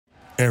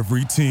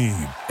Every team,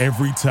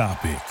 every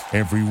topic,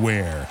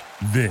 everywhere.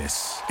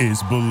 This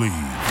is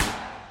Believe.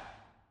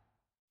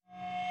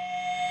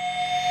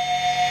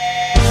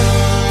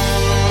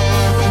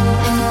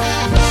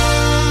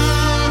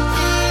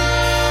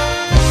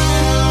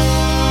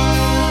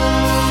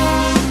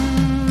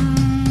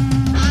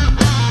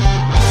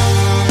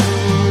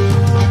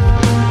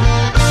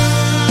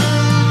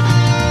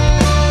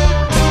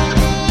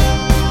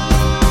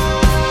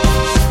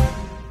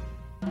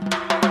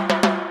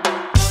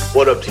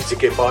 What up,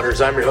 TCK Potters?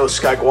 I'm your host,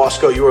 Sky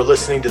Guasco. You are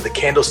listening to the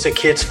Candlestick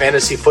Kids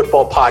Fantasy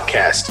Football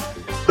Podcast.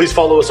 Please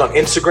follow us on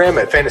Instagram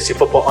at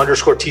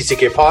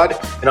fantasyfootball_TCK Pod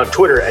and on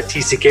Twitter at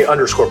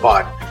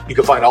TCK_pod. You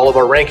can find all of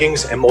our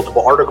rankings and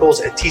multiple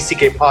articles at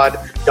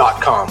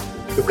tckpod.com.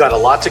 We've got a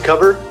lot to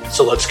cover,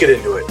 so let's get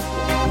into it.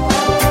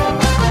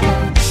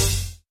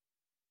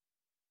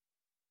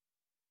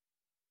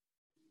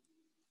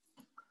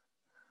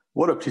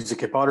 What up,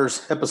 TCK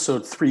Potters?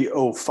 Episode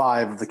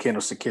 305 of the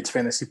Candlestick Kids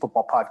Fantasy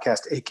Football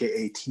Podcast,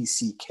 a.k.a.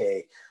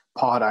 TCK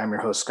Pod. I'm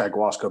your host, Sky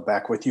Guasco,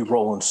 back with you,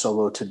 rolling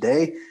solo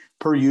today,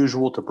 per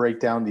usual, to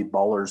break down the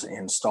ballers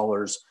and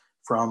stallers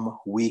from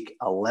Week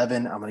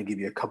 11. I'm going to give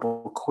you a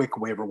couple quick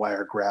waiver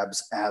wire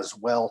grabs as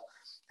well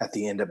at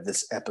the end of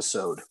this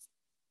episode.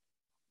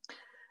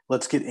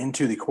 Let's get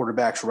into the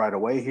quarterbacks right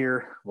away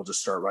here. We'll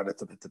just start right at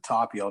the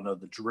top. You all know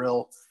the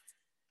drill.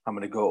 I'm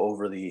going to go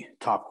over the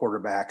top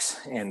quarterbacks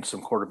and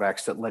some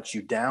quarterbacks that let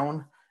you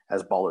down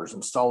as ballers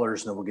and stallers.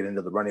 And then we'll get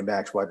into the running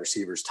backs, wide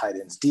receivers, tight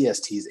ends,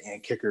 DSTs,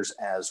 and kickers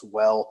as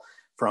well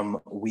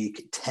from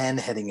Week 10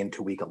 heading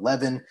into Week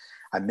 11.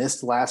 I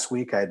missed last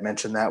week. I had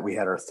mentioned that. We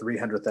had our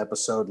 300th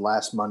episode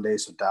last Monday,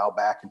 so dial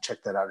back and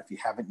check that out if you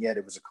haven't yet.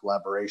 It was a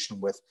collaboration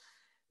with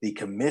the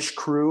Commish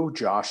crew,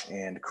 Josh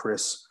and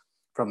Chris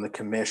from the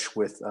Commish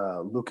with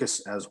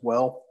Lucas as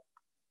well.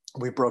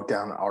 We broke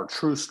down our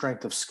true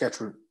strength of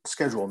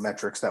schedule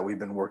metrics that we've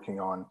been working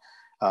on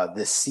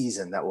this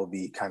season that we'll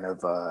be kind of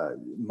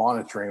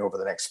monitoring over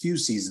the next few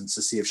seasons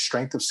to see if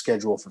strength of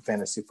schedule for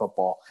fantasy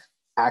football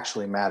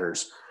actually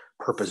matters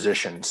per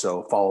position.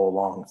 So follow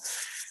along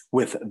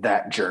with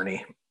that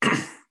journey.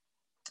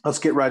 Let's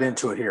get right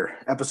into it here.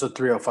 Episode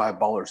 305,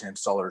 Ballers and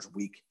Stallers,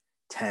 Week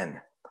 10.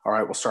 All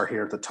right, we'll start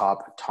here at the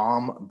top.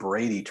 Tom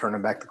Brady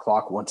turning back the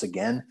clock once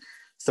again.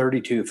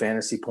 32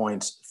 fantasy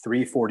points,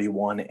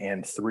 341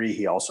 and 3.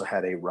 He also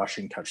had a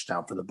rushing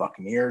touchdown for the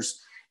Buccaneers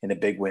in a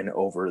big win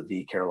over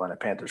the Carolina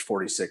Panthers,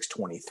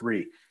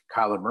 46-23.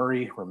 Kyler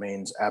Murray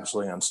remains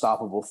absolutely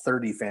unstoppable,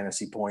 30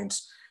 fantasy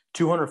points,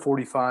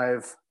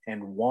 245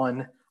 and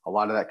 1. A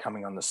lot of that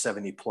coming on the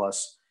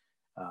 70-plus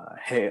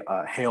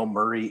Hail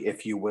Murray,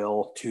 if you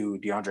will, to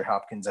DeAndre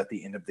Hopkins at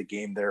the end of the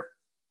game there.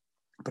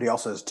 But he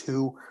also has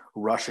 2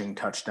 rushing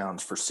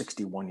touchdowns for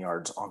 61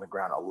 yards on the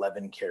ground,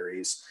 11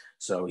 carries.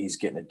 So he's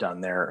getting it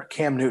done there.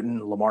 Cam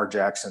Newton, Lamar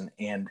Jackson,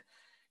 and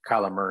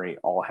Kyler Murray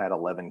all had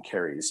 11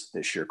 carries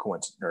this year,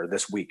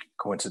 this week,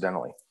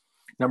 coincidentally.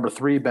 Number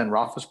 3, Ben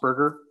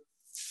Roethlisberger,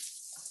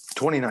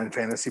 29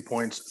 fantasy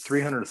points,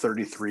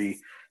 333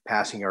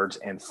 passing yards,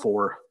 and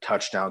 4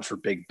 touchdowns for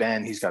Big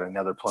Ben. He's got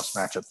another plus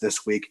matchup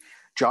this week.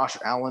 Josh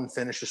Allen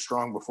finishes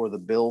strong before the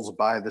Bills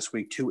bye this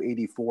week,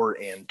 284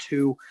 and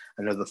 2,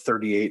 another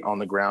 38 on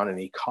the ground, and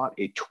he caught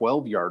a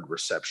 12-yard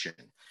reception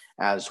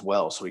as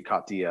well. So he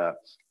caught the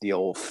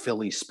old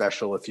Philly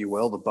special, if you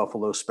will, the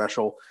Buffalo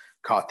special,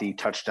 caught the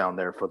touchdown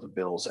there for the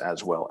Bills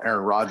as well.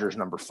 Aaron Rodgers,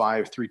 number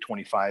 5,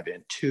 325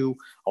 and 2,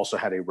 also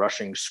had a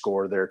rushing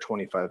score there,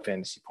 25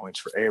 fantasy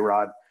points for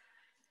A-Rod.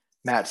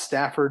 Matt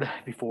Stafford,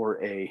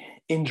 before a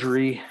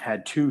injury,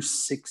 had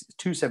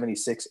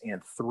 276 and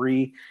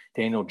 3.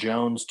 Daniel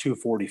Jones,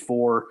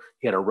 244.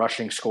 He had a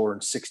rushing score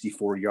and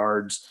 64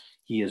 yards.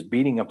 He is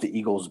beating up the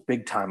Eagles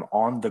big time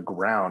on the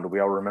ground.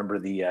 We all remember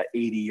the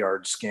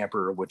 80-yard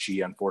scamper, which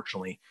he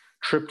unfortunately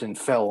tripped and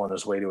fell on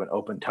his way to an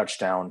open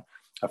touchdown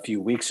a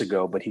few weeks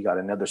ago, but he got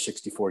another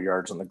 64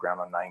 yards on the ground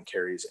on 9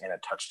 carries and a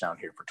touchdown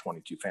here for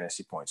 22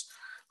 fantasy points.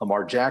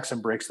 Lamar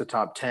Jackson breaks the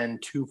top 10,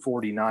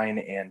 249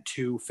 and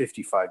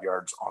 255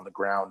 yards on the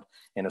ground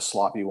in a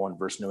sloppy one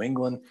versus New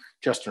England.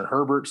 Justin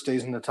Herbert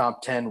stays in the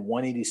top 10,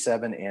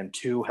 187 and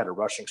 2, had a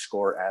rushing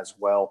score as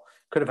well.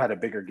 Could have had a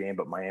bigger game,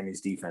 but Miami's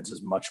defense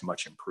is much,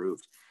 much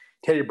improved.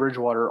 Teddy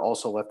Bridgewater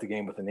also left the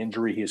game with an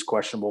injury. He is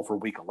questionable for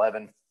Week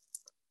 11,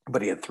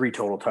 but he had 3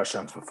 total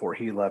touchdowns before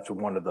he left, with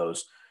one of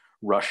those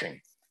rushing.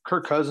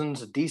 Kirk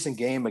Cousins, a decent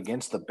game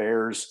against the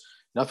Bears.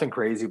 Nothing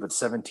crazy, but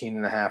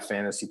 17.5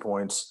 fantasy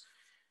points.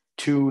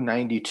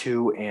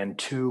 292 and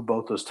 2,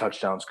 both those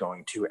touchdowns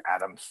going to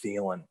Adam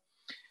Thielen.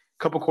 A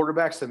couple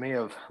quarterbacks that may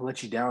have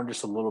let you down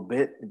just a little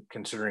bit,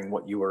 considering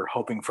what you were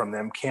hoping from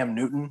them. Cam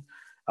Newton,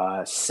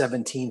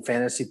 17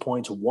 fantasy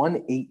points,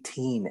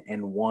 118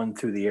 and 1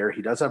 through the air.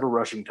 He does have a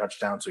rushing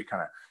touchdown, so he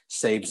kind of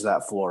saves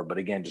that floor. But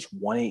again, just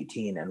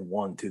 118 and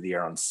 1 through the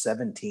air on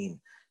 17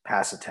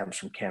 pass attempts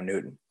from Cam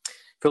Newton.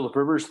 Phillip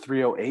Rivers,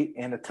 308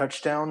 and a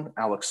touchdown.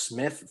 Alex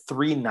Smith,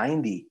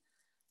 390.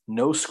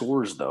 No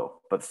scores,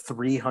 though, but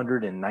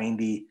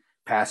 390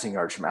 passing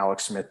yards from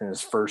Alex Smith in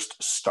his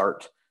first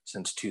start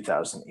since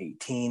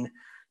 2018.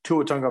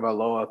 Tua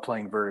Tagovailoa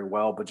playing very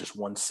well, but just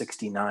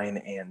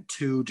 169-2.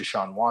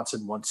 Deshaun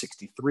Watson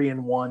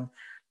 163-1.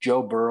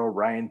 Joe Burrow,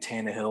 Ryan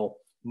Tannehill,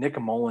 Nick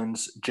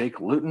Mullins, Jake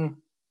Luton,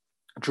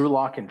 Drew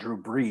Lock, and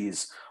Drew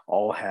Brees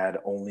all had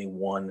only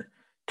one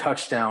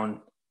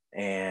touchdown,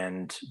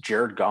 and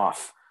Jared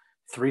Goff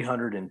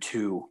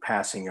 302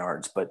 passing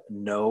yards, but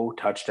no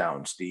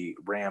touchdowns. The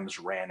Rams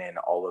ran in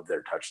all of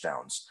their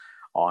touchdowns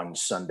on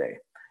Sunday.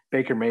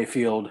 Baker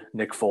Mayfield,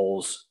 Nick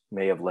Foles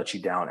may have let you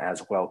down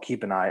as well.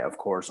 Keep an eye, of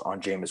course, on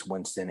Jameis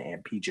Winston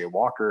and PJ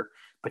Walker,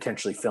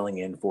 potentially filling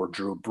in for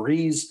Drew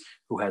Brees,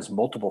 who has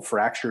multiple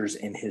fractures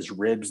in his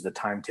ribs. The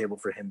timetable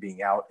for him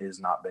being out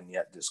has not been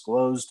yet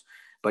disclosed,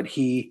 but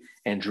he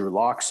and Drew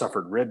Lock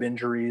suffered rib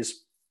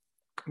injuries.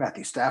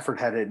 Matthew Stafford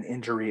had an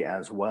injury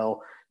as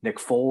well. Nick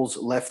Foles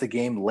left the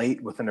game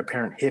late with an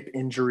apparent hip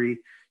injury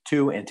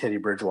too, and Teddy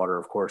Bridgewater,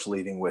 of course,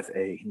 leaving with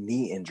a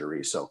knee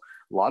injury. So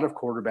a lot of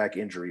quarterback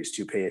injuries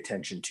to pay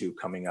attention to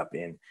coming up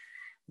in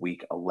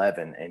week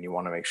 11, and you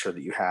want to make sure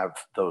that you have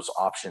those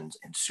options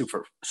in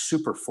super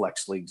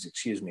flex leagues,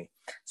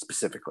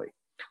 specifically.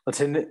 Let's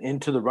head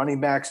into the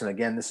running backs, and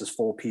again, this is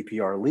full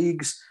PPR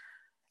leagues.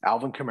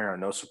 Alvin Kamara,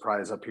 no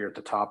surprise up here at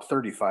the top,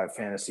 35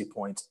 fantasy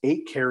points,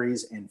 8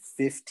 carries, and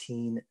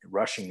 15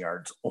 rushing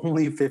yards.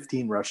 Only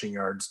 15 rushing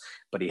yards,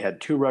 but he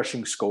had 2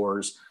 rushing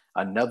scores,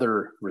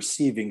 another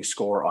receiving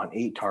score on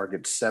 8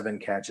 targets, 7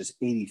 catches,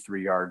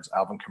 83 yards.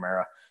 Alvin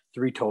Kamara,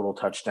 3 total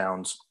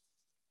touchdowns.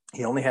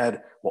 He only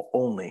had,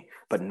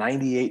 but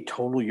 98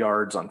 total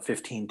yards on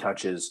 15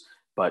 touches,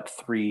 but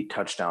 3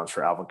 touchdowns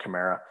for Alvin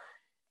Kamara.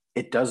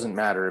 It doesn't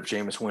matter if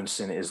Jameis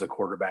Winston is the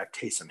quarterback,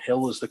 Taysom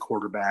Hill is the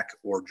quarterback,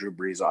 or Drew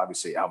Brees.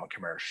 Obviously, Alvin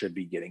Kamara should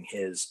be getting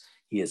his.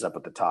 He is up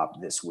at the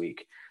top this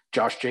week.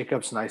 Josh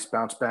Jacobs, nice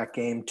bounce-back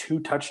game.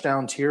 2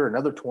 touchdowns here,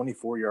 another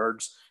 24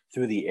 yards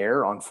through the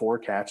air on 4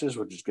 catches,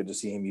 which is good to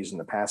see him using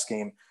the pass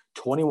game.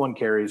 21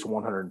 carries,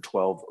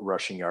 112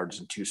 rushing yards,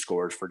 and 2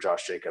 scores for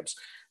Josh Jacobs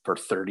for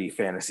 30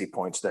 fantasy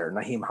points there.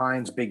 Nyheim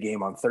Hines, big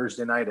game on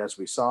Thursday night, as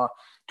we saw.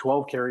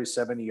 12 carries,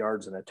 70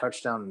 yards, and a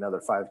touchdown.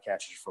 Another 5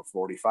 catches for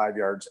 45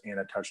 yards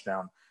and a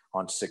touchdown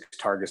on 6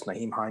 targets.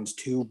 Nyheim Hines,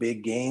 2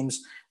 big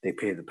games. They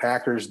pay the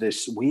Packers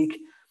this week.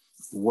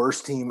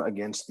 Worst team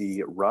against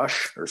the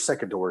rush, or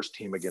second to worst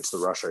team against the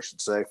rush, I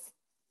should say.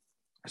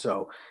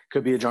 So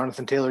could be a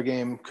Jonathan Taylor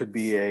game, could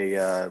be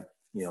a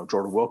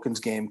Jordan Wilkins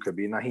game, could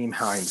be a Nyheim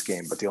Hines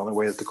game. But the only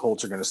way that the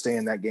Colts are going to stay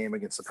in that game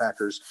against the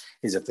Packers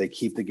is if they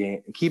keep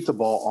the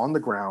ball on the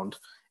ground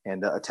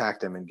and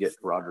attack them and get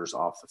Rodgers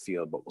off the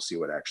field. But we'll see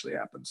what actually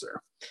happens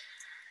there.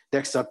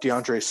 Next up,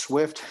 DeAndre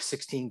Swift,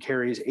 16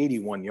 carries,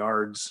 81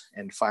 yards,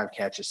 and 5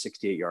 catches,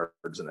 68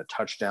 yards, and a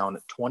touchdown,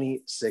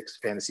 26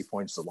 fantasy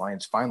points. The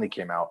Lions finally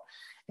came out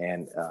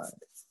and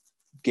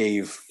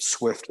gave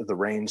Swift the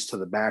reins to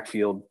the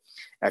backfield.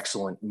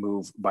 Excellent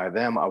move by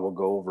them. I will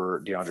go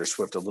over DeAndre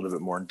Swift a little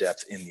bit more in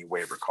depth in the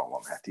waiver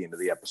column at the end of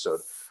the episode.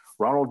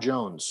 Ronald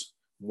Jones,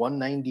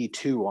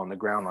 192 on the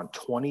ground on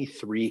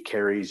 23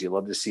 carries. You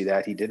love to see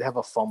that. He did have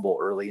a fumble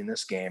early in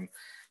this game.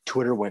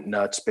 Twitter went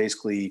nuts,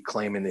 basically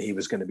claiming that he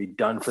was going to be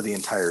done for the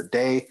entire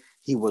day.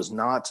 He was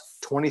not.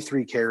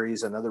 23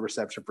 carries, another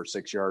reception for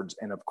 6 yards,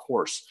 and of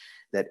course,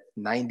 that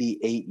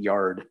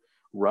 98-yard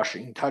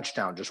rushing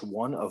touchdown. Just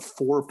one of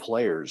 4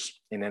 players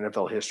in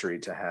NFL history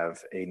to have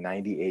a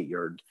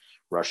 98-yard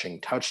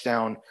rushing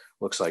touchdown.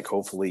 Looks like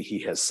hopefully he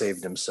has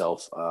saved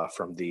himself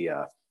from the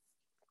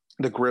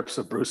grips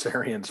of Bruce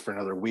Arians for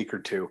another week or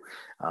two.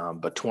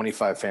 But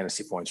 25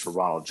 fantasy points for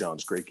Ronald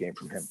Jones. Great game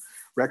from him.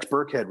 Rex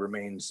Burkhead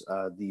remains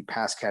the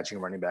pass-catching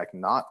running back,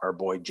 not our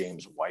boy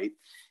James White.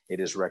 It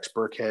is Rex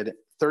Burkhead,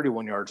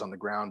 31 yards on the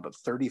ground, but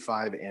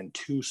 35 and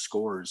 2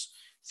 scores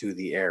through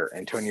the air.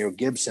 Antonio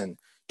Gibson,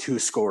 2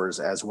 scores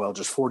as well,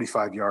 just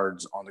 45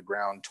 yards on the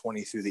ground,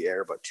 20 through the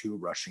air, but 2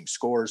 rushing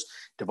scores.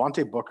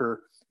 Devontae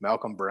Booker,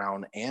 Malcolm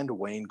Brown, and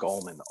Wayne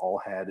Gallman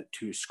all had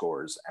 2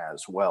 scores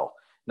as well.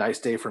 Nice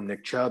day from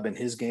Nick Chubb in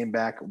his game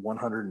back,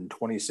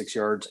 126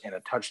 yards and a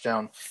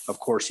touchdown. Of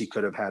course, he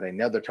could have had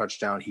another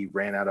touchdown. He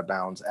ran out of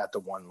bounds at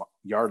the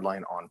 1-yard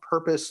line on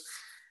purpose.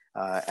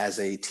 As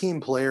a team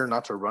player,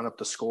 not to run up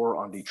the score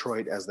on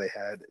Detroit as they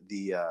had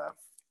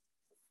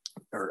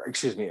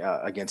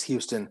against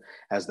Houston,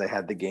 as they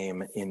had the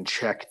game in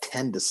check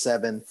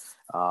 10-7.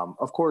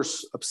 Of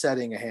course,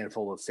 upsetting a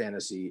handful of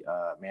fantasy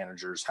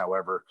managers.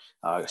 However,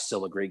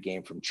 still a great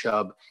game from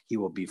Chubb. He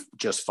will be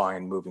just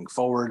fine moving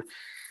forward.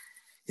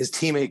 His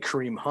teammate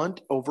Kareem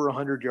Hunt, over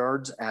 100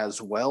 yards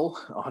as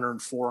well,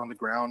 104 on the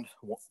ground,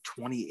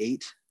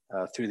 28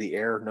 through the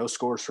air. No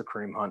scores for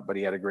Kareem Hunt, but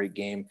he had a great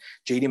game.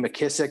 J.D.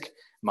 McKissick,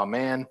 my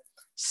man,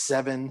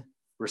 7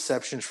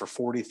 receptions for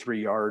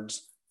 43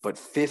 yards, but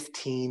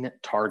 15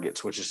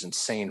 targets, which is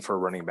insane for a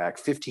running back.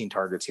 15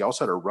 targets. He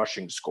also had a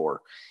rushing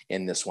score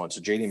in this one.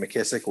 So J.D.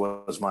 McKissick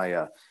was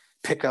my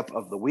pickup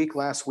of the week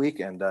last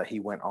week, and he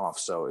went off.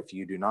 So if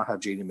you do not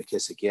have J.D.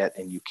 McKissick yet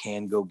and you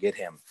can go get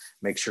him,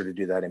 make sure to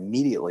do that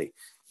immediately.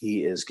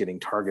 He is getting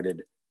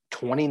targeted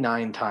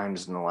 29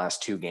 times in the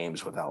last 2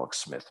 games with Alex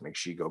Smith. Make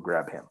sure you go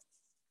grab him.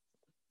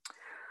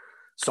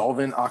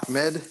 Salvin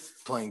Ahmed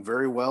playing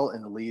very well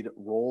in the lead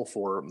role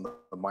for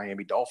the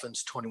Miami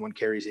Dolphins, 21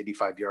 carries,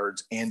 85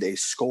 yards, and a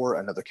score,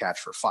 another catch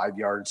for 5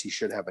 yards. He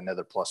should have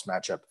another plus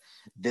matchup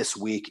this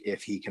week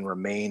if he can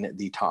remain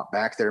the top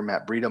back there.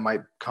 Matt Breida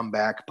might come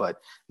back,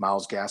 but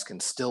Myles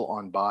Gaskin's still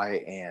on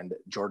bye, and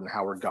Jordan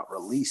Howard got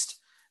released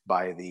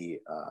by the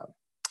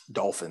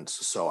Dolphins.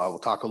 So I will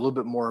talk a little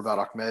bit more about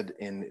Ahmed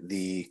in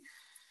the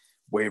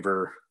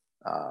waiver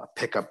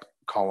pickup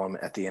column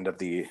at the end of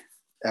the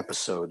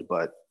episode,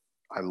 but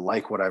I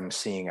like what I'm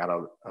seeing out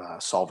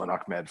of Salvin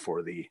Ahmed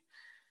for the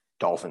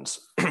Dolphins.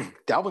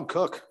 Dalvin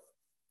Cook,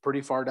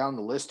 pretty far down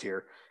the list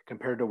here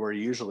compared to where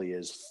he usually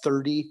is.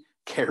 30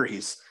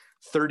 carries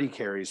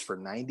for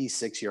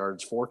 96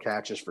 yards, 4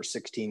 catches for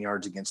 16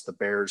 yards against the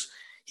Bears.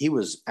 He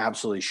was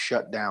absolutely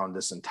shut down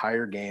this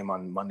entire game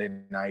on Monday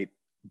night,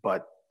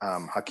 but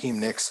Hakeem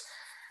Nicks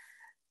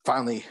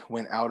finally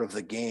went out of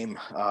the game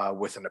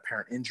with an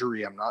apparent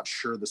injury. I'm not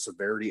sure the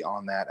severity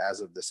on that as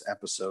of this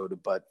episode,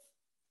 but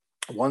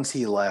once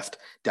he left,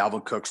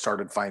 Dalvin Cook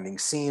started finding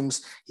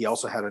seams. He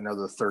also had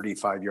another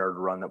 35-yard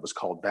run that was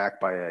called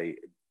back by a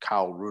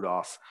Kyle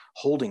Rudolph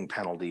holding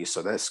penalty.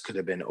 So this could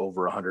have been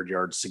over 100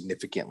 yards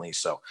significantly.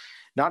 So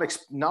not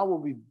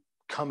what we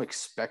come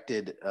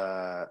expected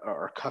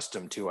or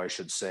accustomed to, I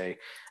should say,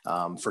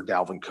 for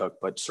Dalvin Cook,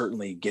 but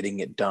certainly getting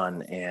it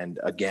done. And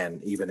again,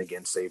 even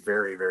against a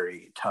very,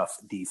 very tough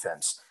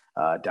defense,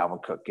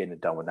 Dalvin Cook getting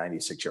it done with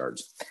 96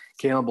 yards.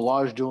 Kalen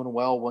Ballage doing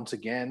well once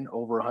again,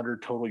 over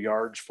 100 total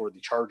yards for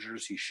the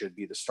Chargers. He should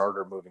be the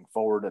starter moving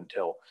forward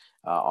until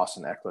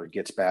Austin Eckler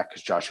gets back,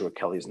 because Joshua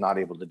Kelly is not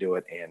able to do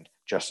it, and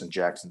Justin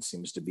Jackson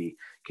seems to be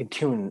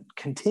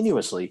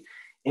continuously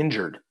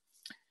injured.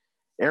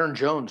 Aaron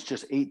Jones,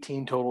 just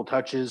 18 total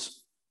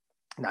touches,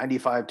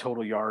 95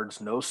 total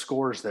yards, no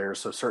scores there,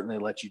 so certainly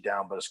let you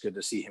down, but it's good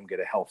to see him get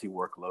a healthy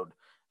workload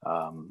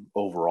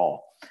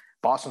overall.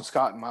 Boston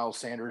Scott and Miles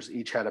Sanders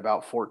each had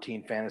about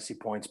 14 fantasy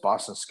points.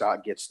 Boston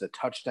Scott gets the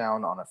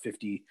touchdown on a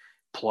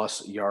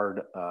 50-plus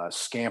yard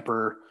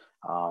scamper,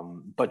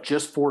 but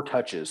just 4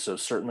 touches. So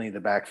certainly the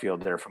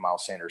backfield there for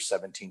Miles Sanders,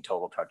 17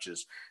 total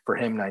touches. For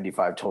him,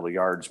 95 total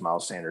yards.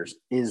 Miles Sanders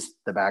is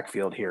the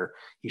backfield here.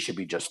 He should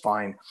be just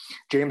fine.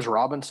 James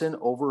Robinson,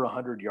 over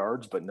 100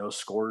 yards, but no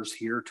scores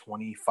here,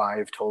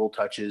 25 total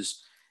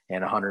touches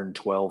and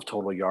 112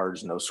 total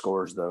yards. No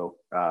scores, though,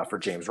 for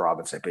James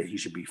Robinson, but he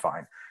should be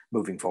fine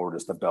moving forward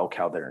as the bell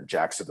cow there in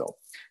Jacksonville.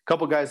 A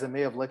couple guys that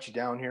may have let you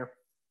down here.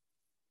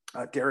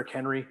 Derrick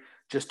Henry,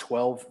 just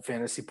 12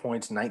 fantasy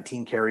points,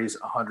 19 carries,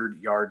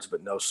 100 yards,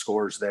 but no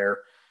scores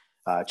there.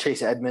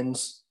 Chase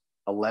Edmonds,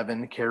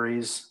 11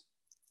 carries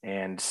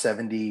and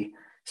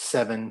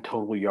 77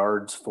 total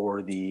yards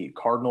for the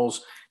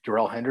Cardinals.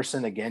 Darrell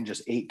Henderson, again,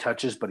 just 8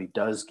 touches, but he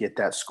does get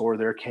that score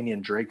there.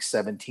 Kenyon Drake,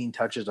 17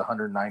 touches,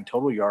 109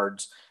 total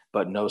yards,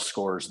 but no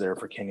scores there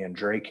for Kenyon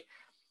Drake.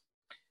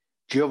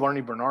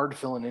 Giovanni Bernard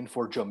filling in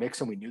for Joe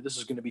Mixon. We knew this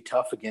was going to be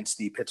tough against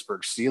the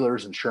Pittsburgh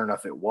Steelers, and sure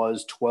enough, it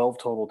was. 12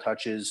 total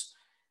touches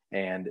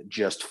and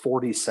just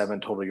 47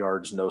 total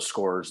yards, no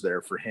scores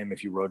there for him.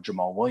 If you rode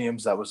Jamal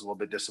Williams, that was a little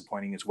bit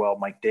disappointing as well.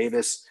 Mike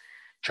Davis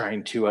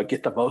trying to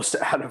get the most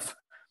out of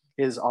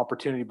his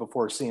opportunity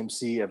before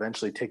CMC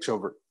eventually takes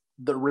over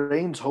the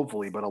reins,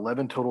 hopefully, but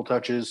 11 total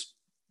touches,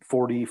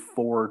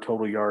 44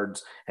 total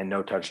yards, and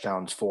no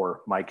touchdowns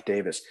for Mike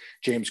Davis.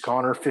 James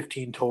Conner,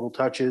 15 total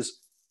touches,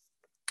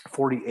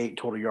 48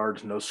 total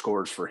yards, no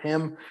scores for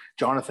him.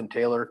 Jonathan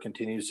Taylor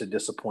continues to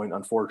disappoint,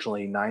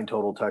 unfortunately, 9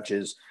 total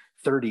touches,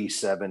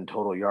 37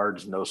 total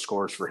yards, no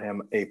scores for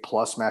him. A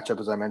plus matchup,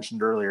 as I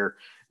mentioned earlier,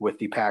 with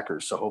the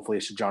Packers. So hopefully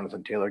it's a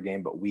Jonathan Taylor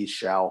game, but we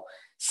shall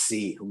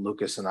see.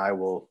 Lucas and I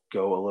will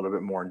go a little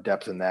bit more in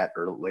depth in that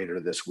or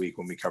later this week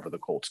when we cover the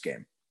Colts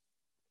game.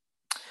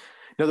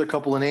 Another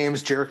couple of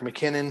names, Jerick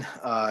McKinnon,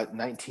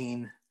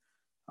 19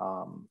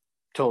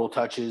 total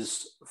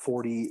touches,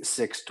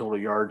 46 total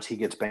yards. He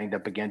gets banged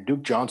up again.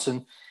 Duke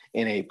Johnson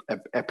in a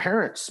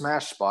apparent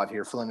smash spot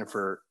here, filling in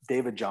for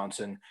David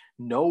Johnson.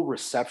 No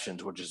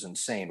receptions, which is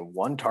insane.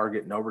 1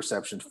 target, no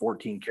receptions,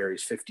 14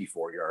 carries,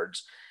 54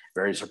 yards.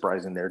 Very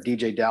surprising there.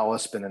 DJ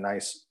Dallas been a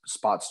nice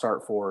spot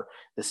start for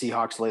the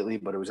Seahawks lately,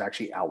 but it was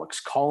actually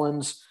Alex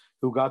Collins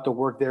who got to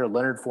work there.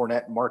 Leonard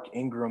Fournette, Mark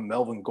Ingram,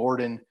 Melvin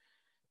Gordon,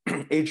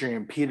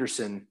 Adrian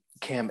Peterson,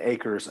 Cam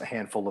Akers, a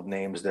handful of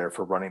names there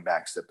for running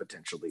backs that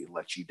potentially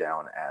let you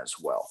down as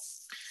well.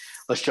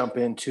 Let's jump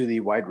into the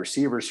wide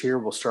receivers here.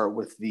 We'll start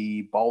with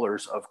the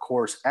ballers, of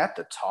course. At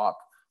the top,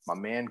 my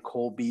man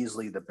Cole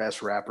Beasley, the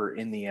best rapper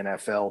in the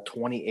NFL,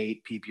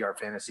 28 PPR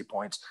fantasy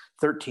points,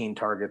 13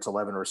 targets,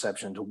 11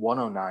 receptions,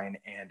 109,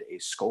 and a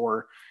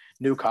score.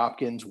 Nuke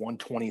Hopkins,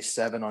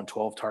 127 on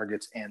 12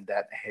 targets, and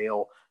that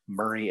Hail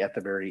Murray at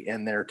the very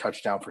end there,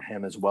 touchdown for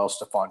him as well.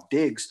 Stephon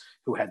Diggs,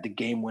 who had the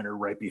game winner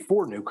right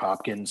before Nuke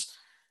Hopkins,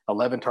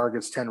 11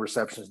 targets, 10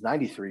 receptions,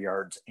 93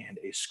 yards, and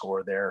a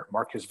score there.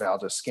 Marcus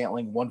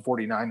Valdes-Scantling,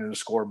 149 and a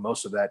score,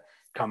 most of that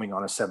coming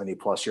on a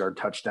 70-plus yard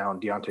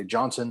touchdown. Deontay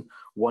Johnson,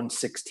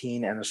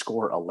 116 and a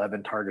score,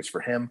 11 targets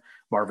for him.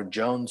 Marvin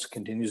Jones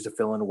continues to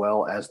fill in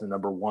well as the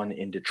number 1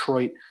 in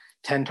Detroit.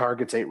 10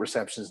 targets, 8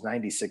 receptions,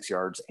 96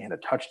 yards, and a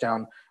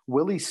touchdown.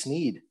 Willie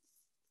Snead,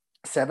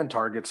 7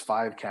 targets,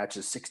 5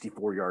 catches,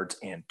 64 yards,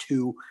 and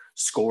 2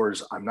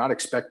 scores. I'm not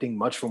expecting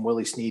much from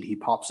Willie Snead. He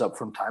pops up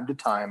from time to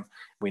time.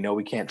 We know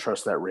we can't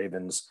trust that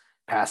Ravens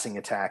passing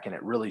attack, and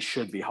it really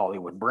should be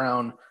Hollywood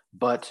Brown,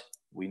 but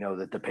we know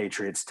that the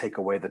Patriots take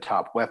away the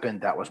top weapon.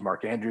 That was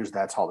Mark Andrews.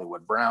 That's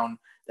Hollywood Brown.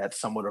 That's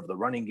somewhat of the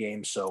running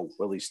game, so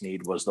Willie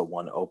Snead was the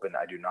one open.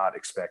 I do not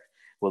expect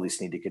Willie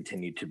Snead to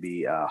continue to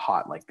be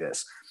hot like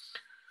this.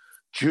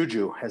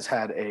 Juju has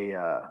had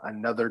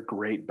another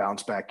great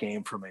bounce-back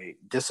game from a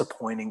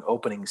disappointing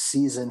opening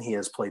season. He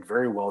has played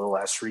very well the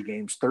last 3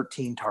 games,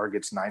 13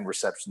 targets, 9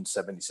 receptions,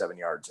 77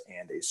 yards,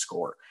 and a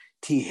score.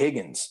 T.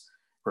 Higgins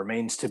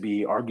remains to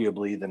be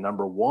arguably the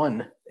number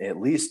 1, at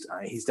least.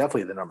 He's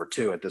definitely the number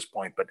 2 at this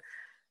point, but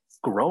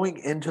growing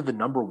into the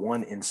number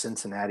 1 in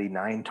Cincinnati,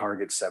 9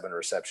 targets, 7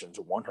 receptions,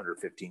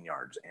 115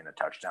 yards, and a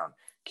touchdown.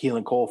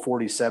 Keelan Cole,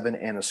 47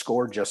 and a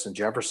score. Justin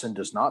Jefferson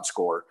does not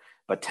score,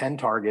 but 10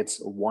 targets,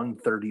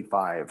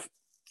 135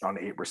 on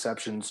 8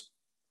 receptions.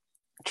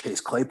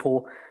 Chase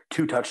Claypool,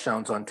 2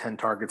 touchdowns on 10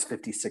 targets,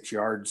 56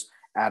 yards.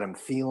 Adam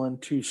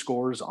Thielen, 2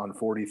 scores on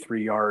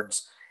 43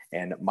 yards.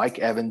 And Mike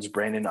Evans,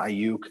 Brandon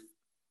Ayuk,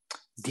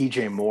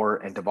 DJ Moore,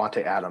 and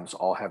Devontae Adams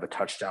all have a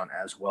touchdown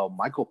as well.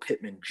 Michael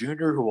Pittman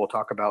Jr., who we'll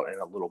talk about in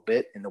a little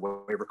bit in the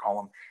waiver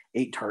column,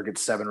 8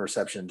 targets, 7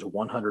 receptions,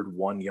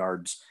 101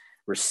 yards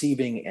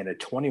receiving, and a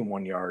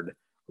 21-yard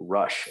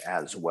rush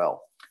as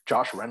well.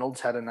 Josh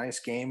Reynolds had a nice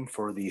game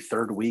for the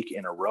 3rd week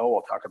in a row.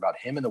 I'll talk about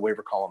him in the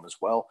waiver column as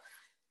well.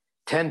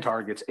 10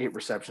 targets, 8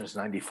 receptions,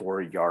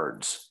 94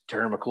 yards.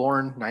 Terry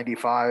McLaurin,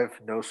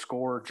 95, no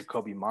score.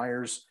 Jacoby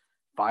Myers,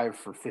 5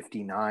 for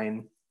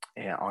 59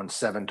 on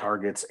 7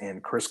 targets.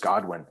 And Chris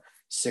Godwin,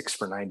 6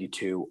 for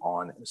 92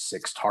 on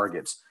 6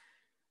 targets.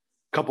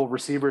 Couple of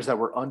receivers that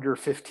were under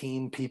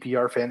 15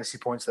 PPR fantasy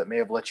points that may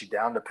have let you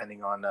down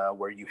depending on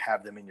where you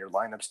have them in your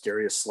lineups.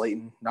 Darius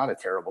Slayton, not a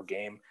terrible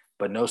game,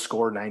 but no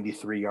score,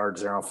 93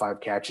 yards there on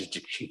 5 catches.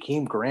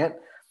 Jakeem Grant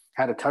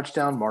had a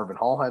touchdown. Marvin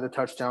Hall had a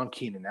touchdown.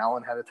 Keenan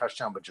Allen had a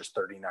touchdown, but just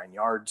 39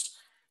 yards.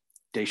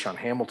 Deshaun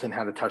Hamilton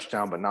had a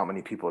touchdown, but not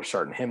many people are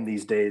starting him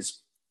these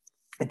days.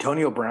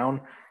 Antonio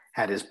Brown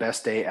had his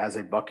best day as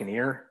a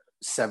Buccaneer,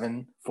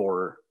 7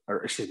 for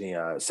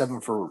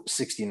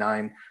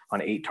 69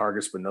 on 8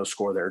 targets, but no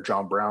score there.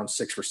 John Brown,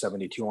 6 for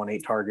 72 on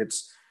 8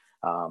 targets.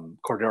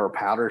 Cordero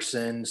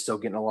Patterson still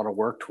getting a lot of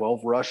work,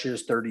 12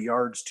 rushes, 30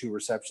 yards, 2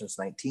 receptions,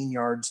 19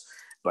 yards.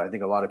 But I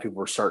think a lot of people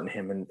were starting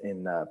him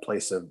in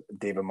place of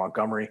David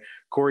Montgomery.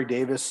 Corey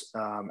Davis,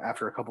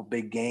 after a couple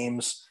big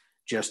games,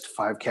 just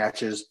 5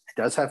 catches.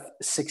 He does have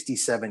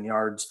 67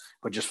 yards,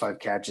 but just 5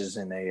 catches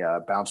in a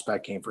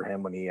bounce-back game for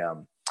him when he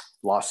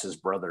lost his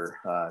brother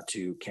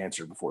to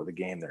cancer before the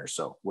game there.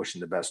 So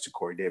wishing the best to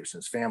Corey Davis and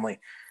his family.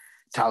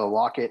 Tyler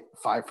Lockett,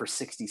 5 for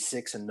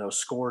 66 and no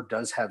score,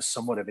 does have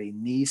somewhat of a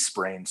knee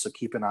sprain, so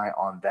keep an eye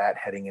on that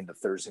heading into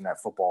Thursday Night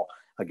Football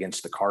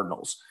against the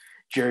Cardinals.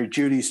 Jerry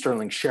Jeudy,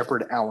 Sterling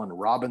Shepard, Allen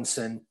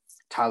Robinson,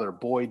 Tyler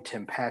Boyd,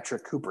 Tim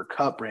Patrick, Cooper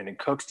Kupp, Brandon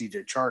Cooks,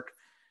 DJ Chark.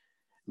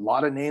 A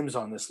lot of names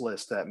on this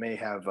list that may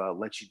have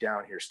let you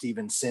down here.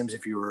 Steven Sims,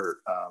 if you were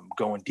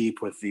going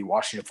deep with the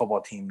Washington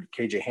football team,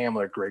 KJ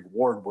Hamler, Greg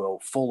Ward, Will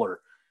Fuller,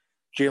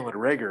 Jalen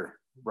Reagor,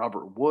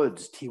 Robert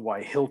Woods,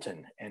 T.Y.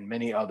 Hilton, and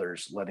many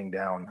others letting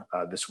down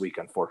this week,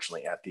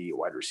 unfortunately, at the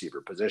wide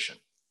receiver position.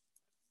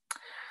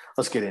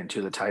 Let's get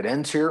into the tight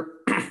ends here.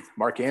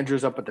 Mark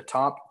Andrews up at the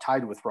top,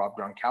 tied with Rob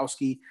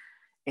Gronkowski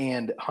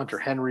and Hunter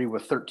Henry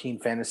with 13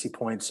 fantasy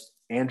points.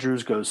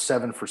 Andrews goes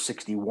 7 for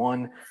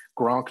 61.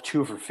 Gronk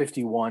 2 for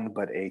 51,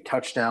 but a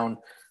touchdown.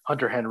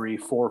 Hunter Henry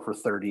 4 for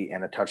 30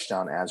 and a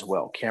touchdown as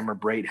well. Cameron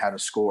Brate had a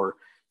score.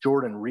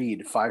 Jordan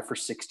Reed 5 for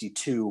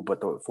 62,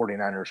 but the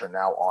 49ers are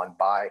now on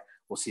bye.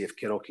 We'll see if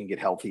Kittle can get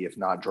healthy. If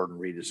not, Jordan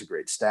Reed is a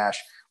great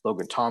stash.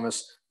 Logan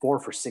Thomas 4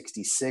 for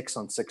 66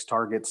 on 6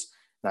 targets.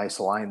 Nice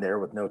line there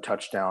with no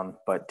touchdown,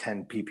 but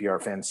 10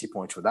 PPR fantasy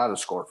points without a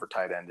score for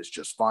tight end is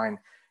just fine.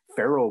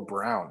 Pharaoh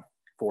Brown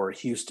for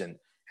Houston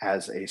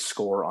has a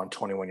score on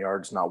 21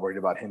 yards. Not worried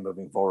about him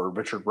moving forward.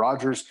 Richard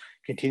Rodgers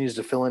continues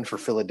to fill in for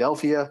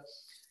Philadelphia.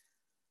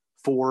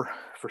 4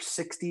 for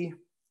 60.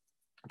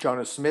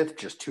 Jonnu Smith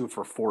just 2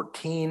 for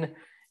 14.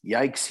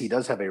 Yikes, he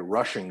does have a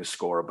rushing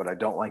score, but I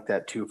don't like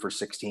that 2 for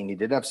 16. He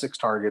did have 6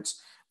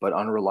 targets, but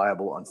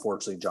unreliable,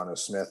 unfortunately, Jonnu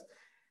Smith.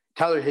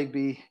 Tyler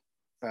Higbee,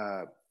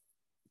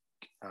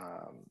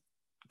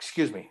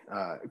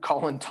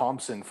 Colin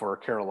Thompson for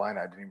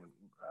Carolina. I didn't even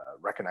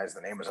recognize the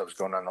name as I was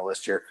going on the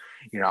list here.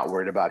 You're not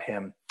worried about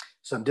him.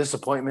 Some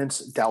disappointments.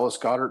 Dallas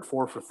Goedert,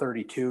 4 for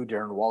 32.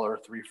 Darren Waller,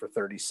 3 for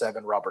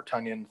 37. Robert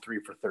Tonyan, 3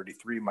 for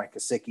 33. Mike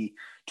Gesicki,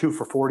 2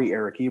 for 40.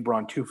 Eric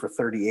Ebron, 2 for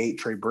 38.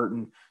 Trey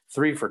Burton,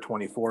 3 for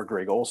 24.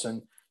 Greg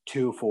Olsen,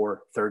 2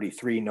 for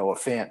 33. Noah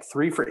Fant,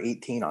 3 for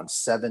 18 on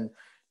 7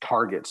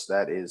 targets.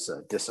 That is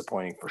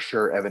disappointing for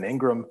sure. Evan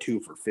Ingram,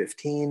 2 for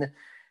 15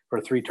 for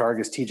 3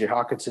 targets. TJ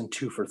Hawkinson,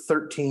 2 for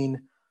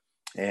 13.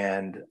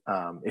 And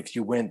if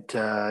you went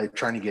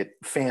trying to get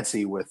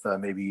fancy with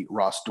maybe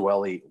Ross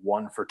Dwelly,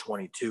 1 for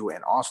 22,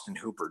 and Austin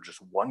Hooper, just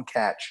one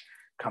catch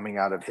coming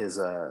out of his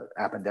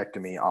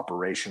appendectomy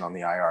operation on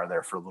the IR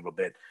there for a little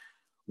bit,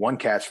 one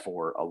catch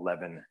for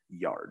 11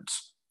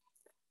 yards.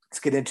 Let's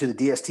get into the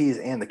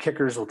DSTs and the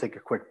kickers. We'll take a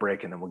quick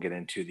break, and then we'll get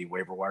into the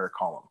waiver wire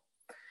column.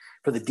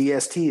 For the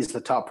DSTs, the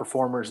top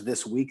performers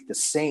this week, the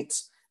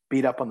Saints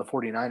beat up on the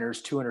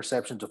 49ers, 2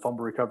 interceptions, a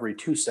fumble recovery,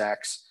 2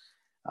 sacks.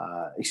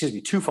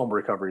 2 fumble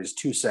recoveries,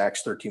 2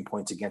 sacks, 13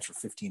 points against for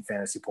 15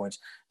 fantasy points.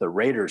 The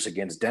Raiders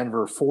against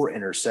Denver, 4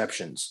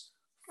 interceptions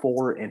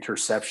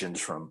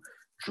from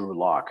Drew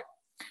Lock.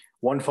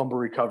 1 fumble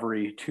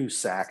recovery, 2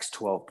 sacks,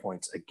 12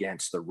 points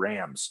against the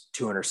Rams.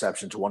 2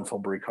 interceptions, 1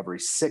 fumble recovery,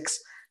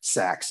 6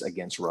 sacks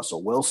against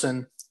Russell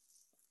Wilson,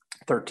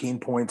 13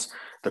 points.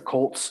 The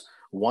Colts,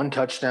 1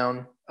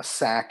 touchdown, a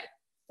sack,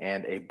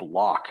 and a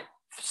block,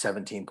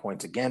 17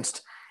 points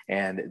against.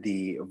 And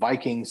the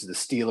Vikings, the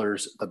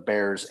Steelers, the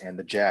Bears, and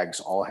the Jags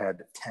all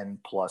had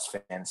 10-plus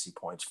fantasy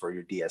points for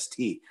your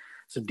DST.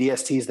 Some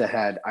DSTs that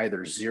had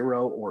either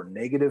 0 or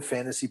negative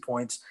fantasy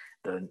points.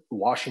 The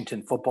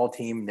Washington football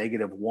team,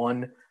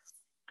 -1.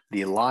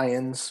 The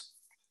Lions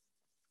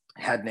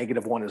had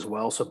 -1 as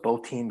well. So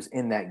both teams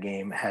in that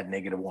game had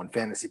 -1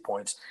 fantasy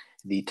points.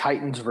 The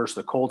Titans versus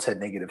the Colts had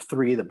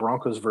 -3. The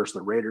Broncos versus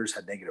the Raiders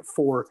had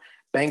 -4.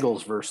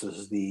 Bengals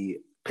versus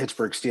the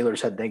Pittsburgh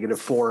Steelers had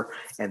 -4.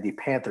 And the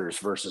Panthers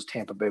versus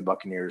Tampa Bay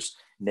Buccaneers,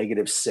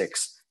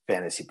 -6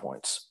 fantasy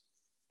points.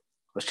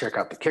 Let's check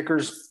out the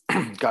kickers.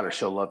 Got to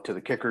show love to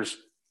the kickers.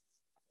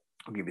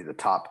 I'll give you the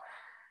top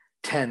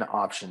 10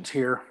 options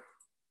here.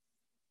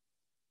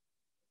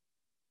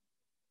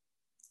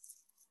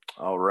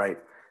 All right.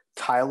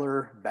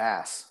 Tyler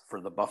Bass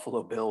for the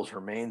Buffalo Bills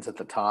remains at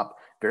the top.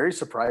 Very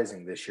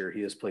surprising this year.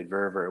 He has played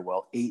very, very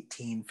well.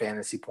 18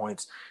 fantasy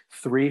points,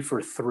 3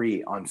 for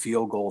 3 on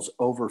field goals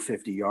over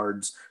 50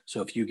 yards.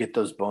 So if you get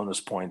those bonus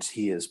points,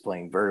 he is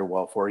playing very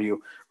well for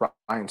you.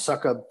 Ryan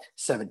Succop,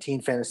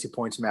 17 fantasy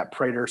points. Matt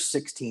Prater,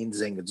 16.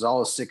 Zane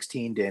Gonzalez,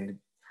 16.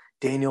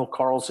 Daniel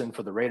Carlson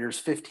for the Raiders,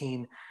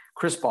 15.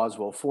 Chris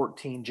Boswell,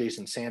 14.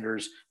 Jason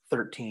Sanders,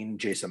 13.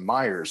 Jason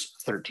Myers,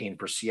 13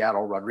 for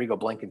Seattle. Rodrigo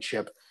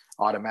Blankenship,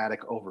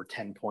 automatic over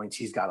 10 points.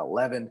 He's got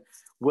 11.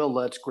 Will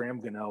Lutz,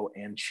 Graham Gano,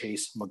 and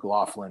Chase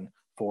McLaughlin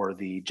for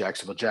the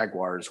Jacksonville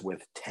Jaguars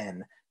with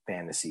 10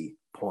 fantasy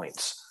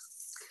points.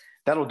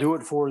 That'll do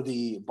it for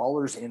the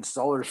Ballers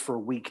Installers for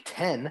Week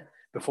 10.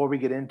 Before we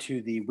get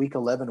into the Week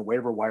 11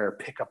 waiver wire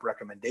pickup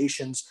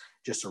recommendations,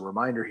 just a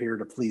reminder here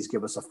to please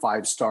give us a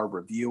 5-star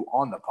review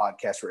on the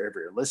podcast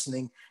wherever you're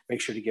listening. Make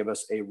sure to give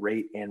us a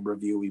rate and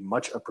review. We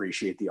much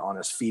appreciate the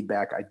honest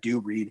feedback. I do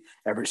read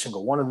every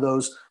single one of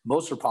those.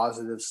 Most are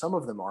positive. Some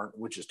of them aren't,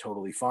 which is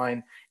totally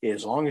fine.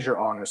 As long as you're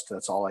honest,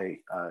 that's all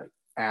I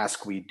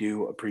ask. We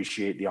do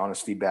appreciate the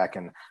honest feedback,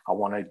 and I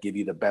want to give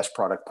you the best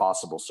product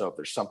possible. So if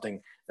there's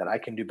something that I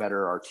can do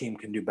better, our team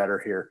can do better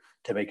here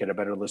to make it a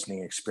better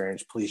listening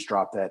experience, please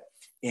drop that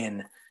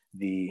in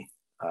the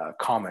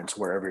comments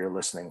wherever you're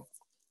listening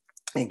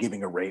and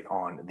giving a rate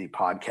on the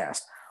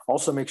podcast.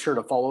 Also, make sure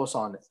to follow us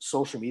on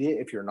social media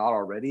if you're not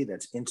already.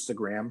 That's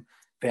Instagram,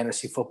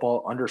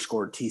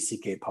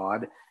 fantasyfootball_TCK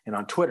pod, and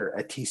on Twitter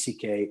at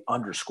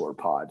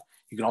TCK_pod.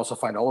 You can also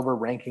find all of our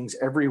rankings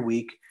every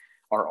week,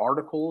 our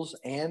articles,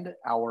 and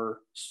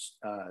our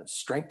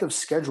strength of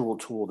schedule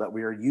tool that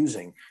we are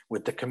using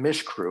with the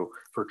commish crew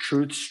for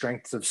Truth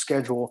Strengths of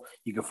Schedule.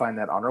 You can find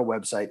that on our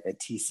website at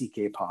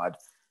tckpod.com.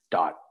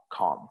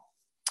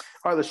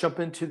 All right, let's jump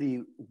into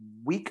the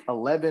Week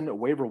 11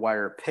 waiver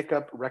wire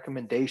pickup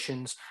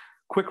recommendations.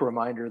 Quick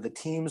reminder, the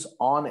teams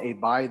on a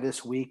bye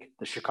this week: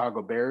 the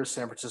Chicago Bears,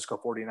 San Francisco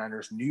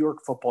 49ers, New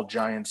York Football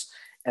Giants,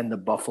 and the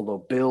Buffalo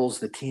Bills.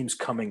 The teams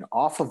coming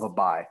off of a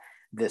bye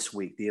this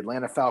week: the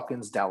Atlanta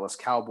Falcons, Dallas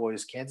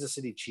Cowboys, Kansas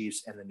City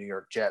Chiefs, and the New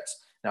York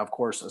Jets. Now, of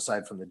course,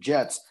 aside from the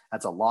Jets,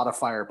 that's a lot of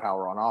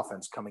firepower on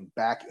offense coming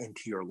back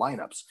into your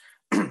lineups.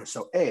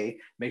 So,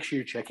 make sure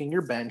you're checking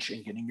your bench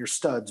and getting your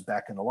studs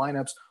back in the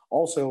lineups.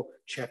 Also,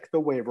 check the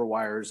waiver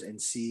wires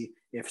and see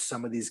if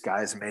some of these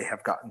guys may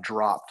have gotten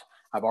dropped.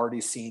 I've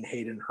already seen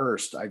Hayden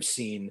Hurst. I've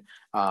seen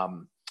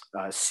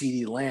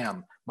CeeDee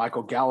Lamb,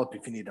 Michael Gallup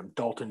if you need him,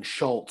 Dalton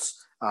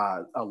Schultz,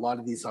 a lot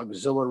of these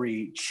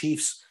auxiliary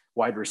Chiefs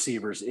wide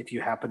receivers if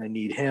you happen to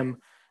need him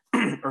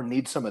or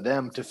need some of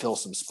them to fill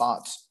some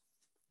spots.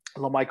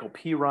 LaMichael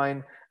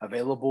Pirine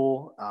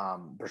available,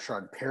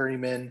 Brashard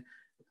Perryman,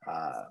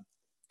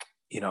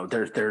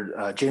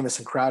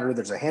 Jamison Crowder.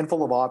 There's a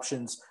handful of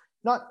options,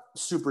 not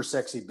super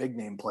sexy big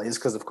name plays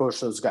because, of course,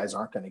 those guys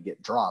aren't going to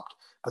get dropped.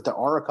 But there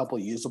are a couple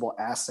of usable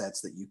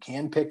assets that you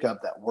can pick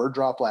up that were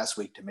dropped last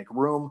week to make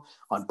room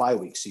on bye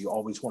weeks. So you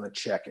always want to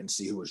check and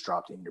see who was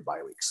dropped in your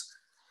bye weeks.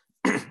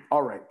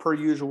 All right, per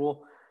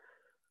usual,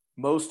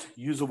 most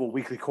usable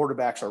weekly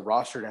quarterbacks are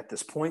rostered at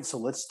this point. So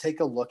let's take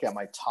a look at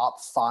my top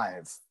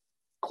 5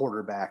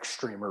 quarterback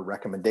streamer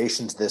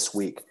recommendations this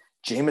week.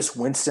 Jameis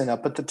Winston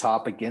up at the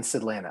top against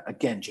Atlanta.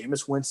 Again,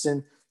 Jameis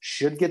Winston,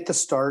 should get the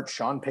start.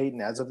 Sean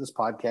Payton, as of this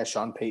podcast,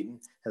 Sean Payton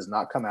has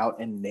not come out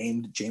and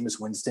named Jameis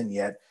Winston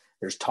yet.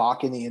 There's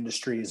talk in the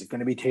industry. Is it going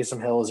to be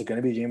Taysom Hill? Is it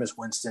going to be Jameis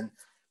Winston?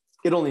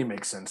 It only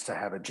makes sense to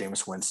have it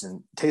Jameis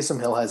Winston. Taysom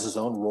Hill has his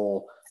own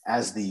role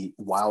as the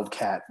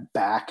wildcat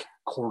back,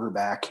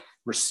 quarterback,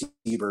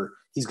 receiver.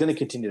 He's going to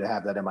continue to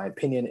have that, in my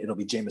opinion. It'll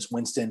be Jameis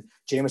Winston.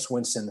 Jameis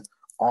Winston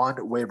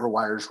on waiver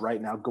wires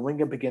right now,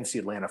 going up against the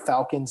Atlanta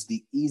Falcons,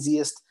 the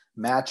easiest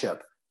matchup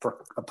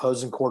for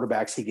opposing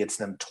quarterbacks. He gets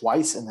them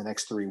twice in the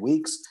next 3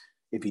 weeks.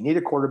 If you need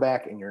a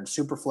quarterback and you're in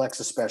Superflex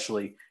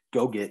especially,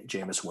 go get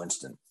Jameis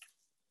Winston.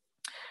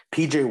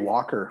 PJ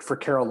Walker for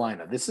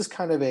Carolina. This is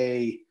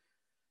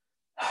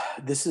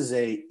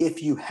a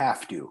if you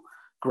have to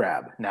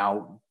grab.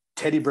 Now,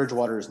 Teddy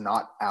Bridgewater is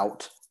not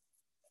out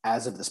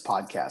as of this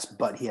podcast,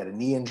 but he had a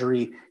knee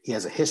injury. He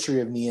has a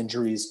history of knee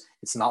injuries.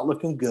 It's not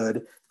looking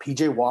good.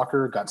 PJ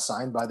Walker got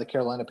signed by the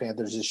Carolina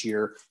Panthers this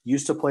year,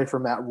 used to play for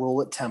Matt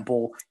Rule at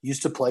Temple,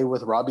 used to play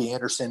with Robbie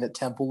Anderson at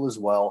Temple as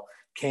well,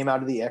 came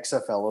out of the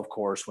XFL, of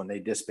course, when they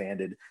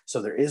disbanded.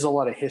 So there is a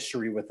lot of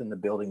history within the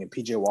building, and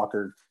PJ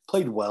Walker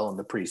played well in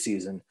the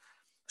preseason.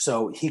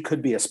 So he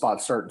could be a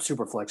spot start in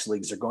Superflex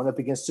leagues. They're going up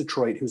against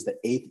Detroit, who's the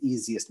 8th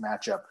easiest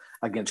matchup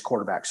against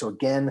quarterbacks. So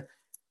again,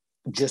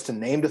 just a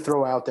name to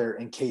throw out there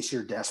in case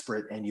you're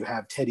desperate and you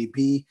have Teddy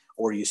B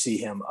or you see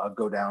him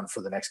go down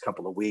for the next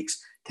couple of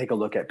weeks. Take a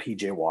look at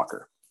PJ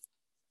Walker.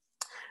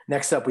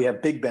 Next up, we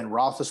have Big Ben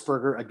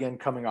Roethlisberger, again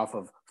coming off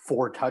of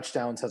 4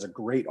 touchdowns, has a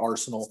great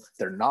arsenal.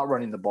 They're not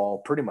running the ball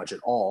pretty much at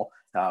all,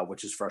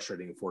 which is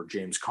frustrating for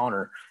James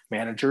Conner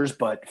managers.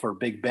 But for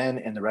Big Ben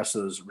and the rest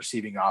of those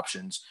receiving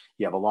options,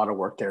 you have a lot of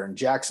work there in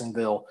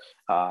Jacksonville.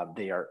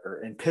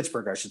 Or in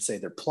Pittsburgh, I should say.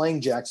 They're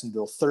playing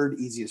Jacksonville, 3rd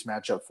easiest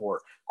matchup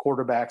for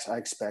quarterbacks. I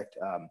expect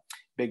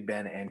Big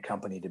Ben and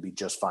company to be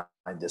just fine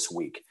this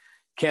week.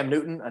 Cam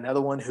Newton,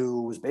 another one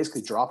who was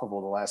basically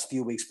droppable the last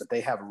few weeks, but they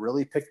have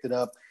really picked it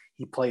up.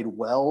 He played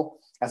well.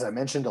 As I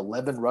mentioned,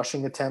 11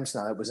 rushing attempts.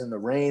 Now, that was in the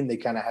rain. They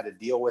kind of had to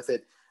deal with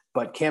it.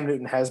 But Cam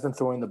Newton has been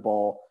throwing the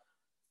ball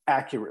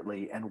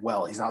accurately and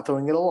well. He's not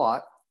throwing it a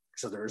lot,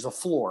 so there is a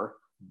floor,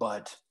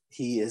 but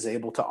he is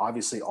able to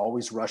obviously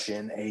always rush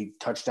in a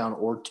touchdown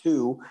or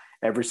 2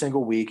 every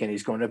single week, and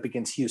he's going up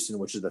against Houston,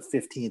 which is the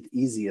 15th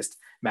easiest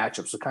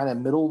matchup. So kind of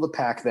middle of the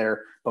pack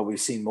there, but we've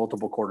seen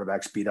multiple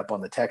quarterbacks beat up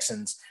on the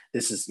Texans.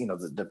 This is,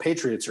 the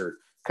Patriots are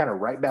kind of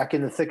right back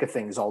in the thick of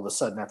things all of a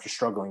sudden after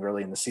struggling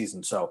early in the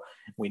season. So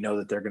we know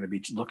that they're going to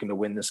be looking to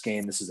win this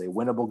game. This is a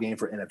winnable game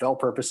for NFL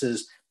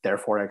purposes.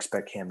 Therefore, I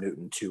expect Cam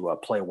Newton to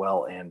play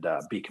well and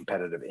be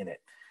competitive in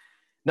it.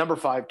 Number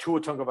 5,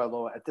 Tua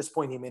Tagovailoa. At this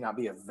point, he may not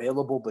be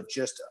available, but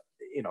just,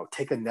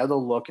 take another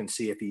look and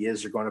see if he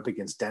is. You're going up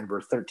against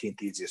Denver,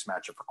 13th easiest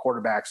matchup for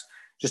quarterbacks.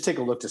 Just take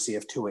a look to see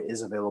if Tua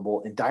is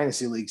available. In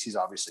dynasty leagues, he's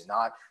obviously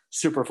not.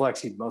 Superflex,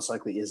 he most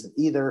likely isn't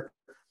either.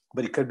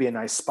 But he could be a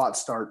nice spot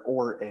start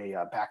or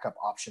a backup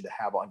option to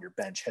have on your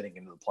bench heading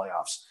into the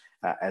playoffs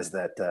as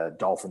that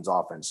Dolphins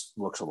offense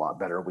looks a lot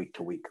better week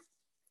to week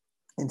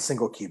in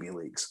single QB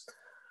leagues.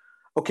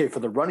 Okay, for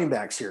the running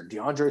backs here,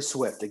 DeAndre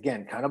Swift,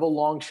 again, kind of a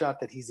long shot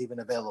that he's even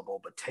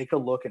available, but take a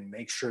look and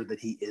make sure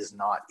that he is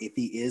not. If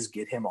he is,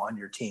 get him on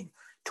your team.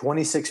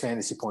 26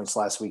 fantasy points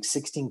last week,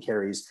 16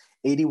 carries,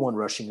 81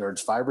 rushing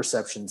yards, 5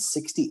 receptions,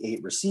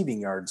 68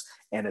 receiving yards,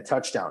 and a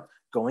touchdown.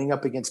 Going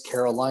up against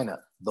Carolina,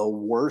 the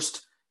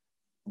worst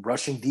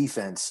rushing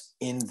defense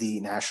in the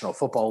National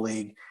Football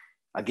League.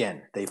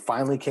 Again, they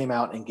finally came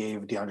out and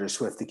gave DeAndre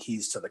Swift the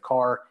keys to the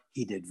car.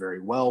 He did very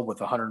well with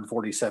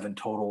 147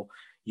 total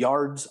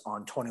yards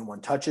on 21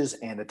 touches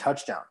and a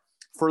touchdown.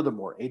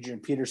 Furthermore, Adrian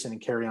Peterson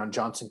and Kerryon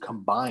Johnson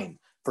combined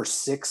for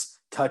 6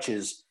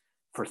 touches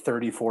for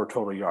 34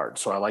 total yards.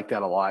 So I like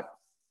that a lot.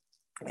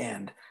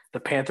 And the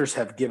Panthers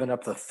have given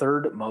up the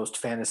 3rd most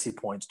fantasy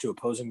points to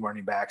opposing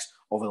running backs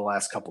over the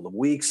last couple of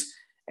weeks.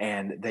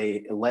 And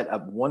they let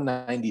up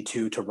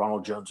 192 to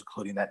Ronald Jones,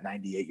 including that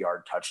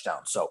 98-yard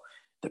touchdown. So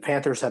the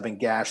Panthers have been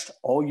gashed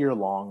all year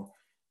long,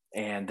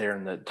 and they're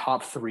in the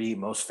top 3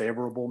 most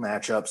favorable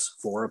matchups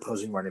for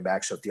opposing running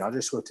backs. So if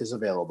DeAndre Swift is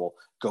available,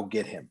 go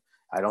get him.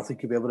 I don't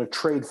think you'll be able to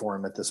trade for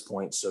him at this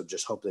point, so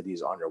just hope that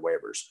he's on your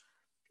waivers.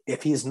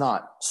 If he's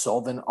not,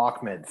 Sullivan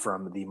Ahmed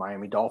from the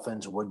Miami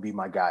Dolphins would be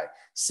my guy.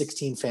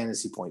 16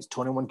 fantasy points,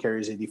 21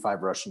 carries,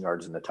 85 rushing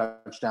yards, and a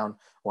touchdown,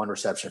 1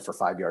 reception for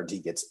 5 yards. He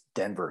gets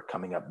Denver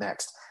coming up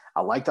next.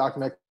 I like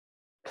Ahmed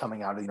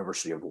coming out of the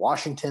University of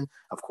Washington.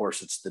 Of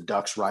course, it's the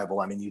Ducks' rival.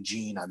 I'm in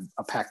Eugene. I'm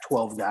a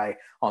Pac-12 guy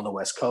on the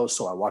West Coast,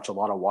 so I watch a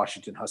lot of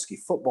Washington Husky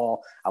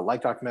football. I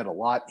liked Ahmed a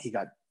lot.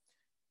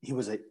 He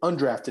was an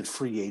undrafted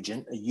free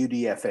agent, a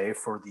UDFA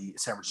for the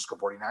San Francisco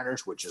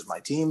 49ers, which is my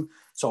team.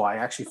 So I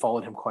actually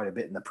followed him quite a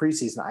bit in the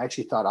preseason. I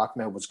actually thought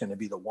Ahmed was going to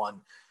be the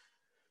one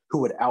who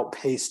would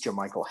outpace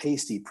JaMychal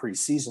Hasty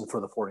preseason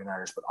for the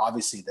 49ers, but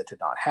obviously that did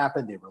not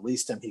happen. They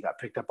released him. He got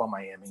picked up on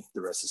Miami.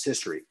 The rest is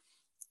history.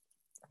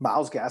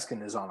 Myles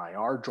Gaskin is on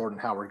IR. Jordan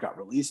Howard got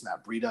released.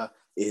 Matt Breida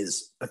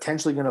is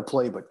potentially going to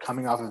play, but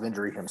coming off of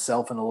injury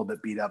himself and a little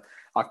bit beat up.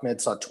 Ahmed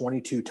saw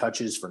 22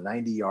 touches for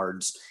 90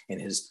 yards in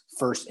his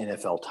first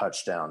NFL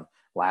touchdown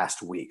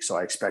last week. So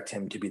I expect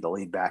him to be the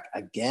lead back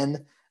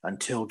again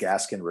until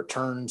Gaskin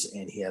returns,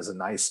 and he has a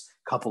nice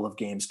couple of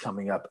games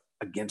coming up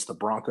against the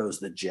Broncos,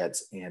 the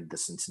Jets, and the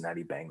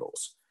Cincinnati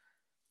Bengals.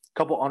 A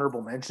couple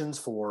honorable mentions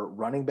for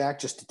running back,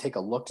 just to take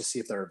a look to see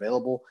if they're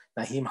available.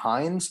 Nyheim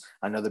Hines,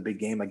 another big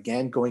game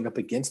again, going up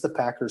against the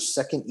Packers,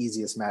 second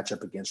easiest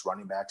matchup against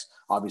running backs.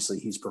 Obviously,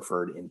 he's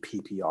preferred in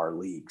PPR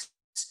leagues.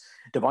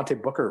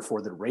 Devontae Booker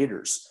for the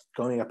Raiders,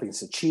 going up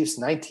against the Chiefs,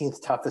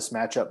 19th toughest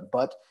matchup,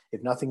 but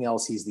if nothing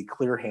else, he's the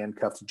clear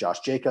handcuff to Josh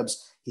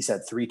Jacobs. He's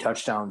had three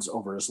touchdowns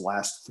over his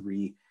last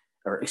three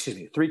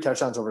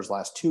touchdowns over his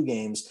last two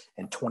games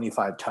and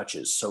 25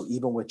 touches. So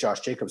even with Josh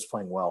Jacobs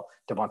playing well,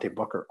 Devontae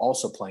Booker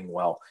also playing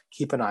well.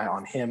 Keep an eye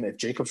on him. If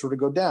Jacobs were to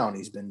go down,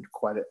 he's been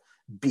quite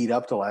beat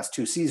up the last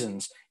two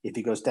seasons. If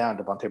he goes down,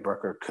 Devontae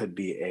Booker could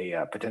be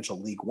a potential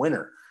league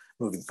winner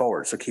moving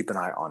forward. So keep an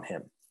eye on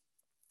him.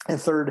 And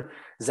third,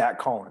 Zach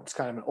Collins,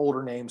 kind of an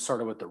older name,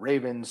 started with the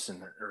Ravens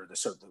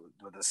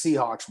with the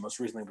Seahawks, most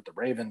recently with the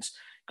Ravens,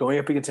 going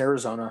up against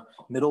Arizona,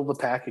 middle of the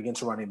pack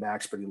against running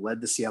backs, but he led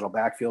the Seattle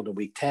backfield in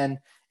Week 10.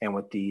 And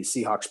with the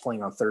Seahawks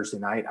playing on Thursday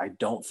night, I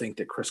don't think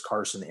that Chris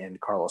Carson and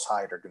Carlos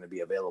Hyde are going to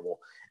be available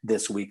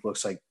this week.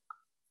 Looks like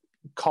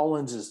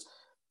Collins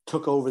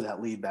took over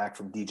that lead back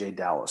from DJ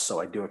Dallas,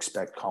 so I do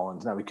expect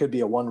Collins. Now, it could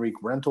be a one-week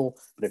rental,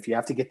 but if you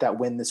have to get that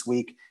win this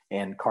week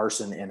and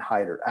Carson and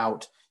Hyde are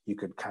out, you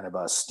could kind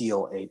of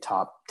steal a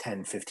top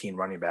 10, 15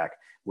 running back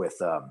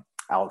with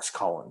Alex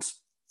Collins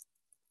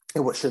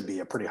in what should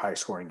be a pretty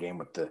high-scoring game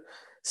with the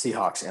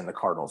Seahawks and the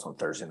Cardinals on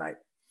Thursday night.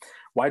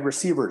 Wide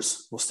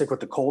receivers, we'll stick with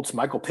the Colts.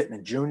 Michael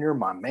Pittman Jr.,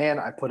 my man,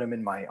 I put him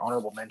in my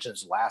honorable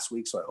mentions last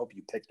week, so I hope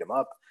you picked him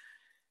up.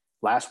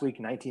 Last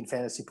week, 19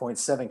 fantasy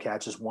points, 7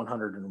 catches,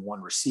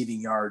 101 receiving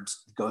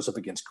yards. Goes up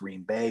against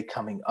Green Bay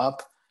coming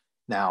up.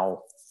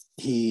 Now,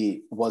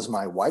 he was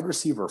my wide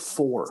receiver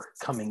 4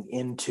 coming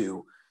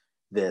into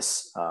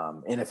this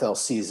NFL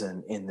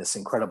season in this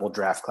incredible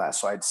draft class.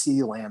 So I had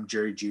CeeDee Lamb,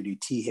 Jerry Jeudy,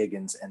 T.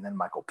 Higgins, and then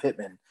Michael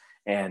Pittman.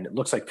 And it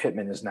looks like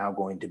Pittman is now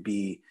going to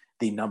be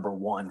the number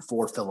 1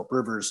 for Phillip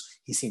Rivers.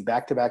 He's seen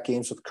back-to-back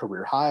games with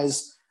career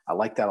highs. I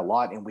like that a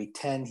lot. In Week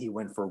 10, he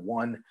went for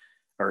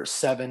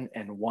 7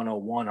 and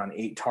 101 on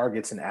 8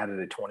 targets and added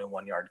a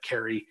 21-yard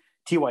carry.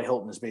 T.Y.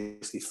 Hilton is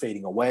basically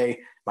fading away.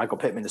 Michael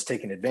Pittman is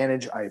taking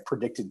advantage. I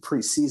predicted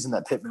preseason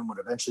that Pittman would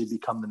eventually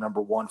become the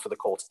number 1 for the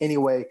Colts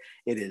anyway.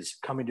 It is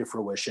coming to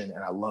fruition,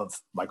 and I love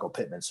Michael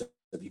Pittman. So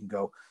if you can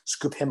go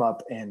scoop him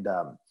up. And,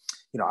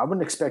 I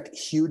wouldn't expect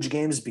huge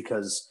games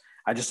because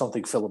I just don't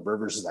think Phillip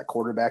Rivers is that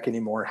quarterback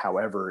anymore.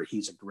 However,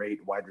 he's a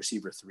great wide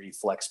receiver 3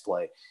 flex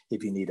play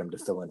if you need him to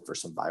fill in for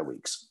some bye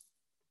weeks.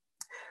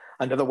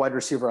 Another wide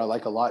receiver I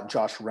like a lot,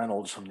 Josh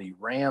Reynolds from the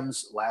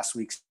Rams. Last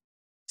week,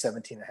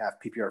 17.5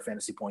 PPR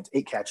fantasy points,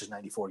 8 catches,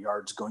 94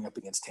 yards, going up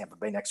against Tampa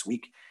Bay next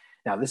week.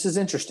 Now, this is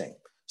interesting.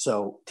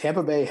 So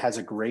Tampa Bay has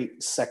a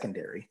great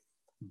secondary,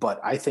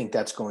 but I think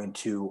that's going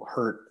to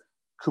hurt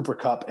Cooper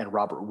Kupp and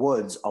Robert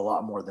Woods a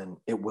lot more than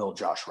it will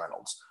Josh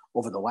Reynolds.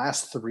 Over the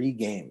last 3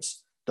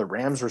 games, the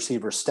Rams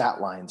receiver stat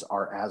lines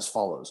are as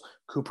follows.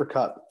 Cooper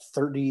Kupp,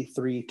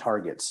 33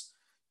 targets,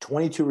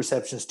 22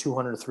 receptions,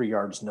 203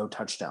 yards, no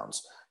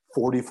touchdowns.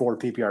 44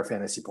 PPR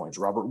fantasy points.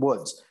 Robert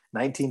Woods,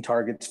 19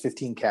 targets,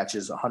 15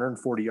 catches,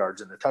 140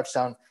 yards and a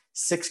touchdown,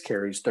 6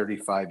 carries,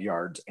 35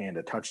 yards and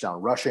a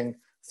touchdown rushing,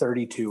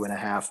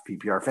 32.5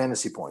 PPR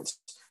fantasy points.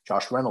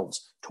 Josh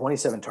Reynolds,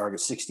 27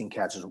 targets, 16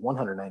 catches,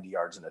 190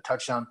 yards and a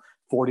touchdown,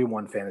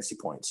 41 fantasy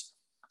points.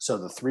 So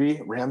the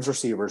 3 Rams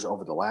receivers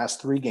over the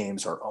last 3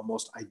 games are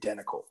almost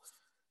identical.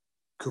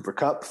 Cooper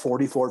Kupp,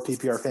 44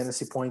 PPR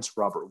fantasy points.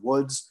 Robert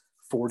Woods,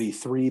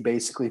 43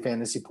 basically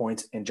fantasy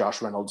points, and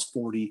Josh Reynolds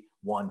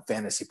 41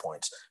 fantasy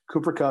points.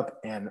 Cooper Kupp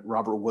and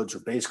Robert Woods are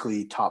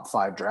basically top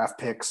 5 draft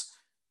picks.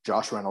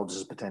 Josh Reynolds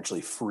is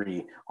potentially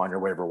free on your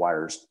waiver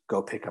wires.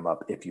 Go pick him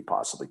up if you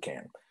possibly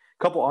can.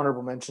 A couple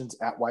honorable mentions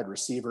at wide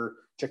receiver.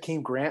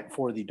 Jakeem Grant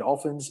for the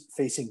Dolphins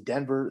facing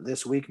Denver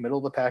this week, middle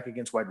of the pack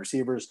against wide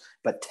receivers,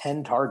 but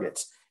 10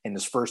 targets in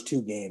his first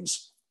 2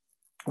 games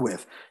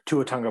with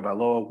Tua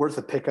Tagovailoa. Worth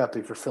a pickup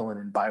if you're filling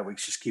in bye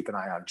weeks. Just keep an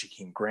eye on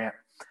Jakeem Grant.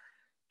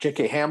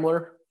 J.K.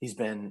 Hamler, he's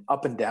been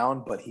up and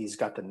down, but he's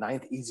got the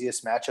 9th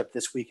easiest matchup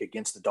this week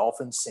against the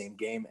Dolphins, same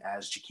game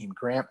as Jakeem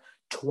Grant.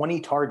 20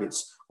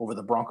 targets over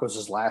the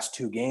Broncos' last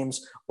 2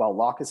 games. While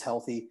Locke is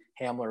healthy,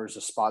 Hamler is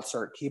a spot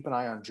start. Keep an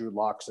eye on Drew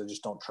Lock, because I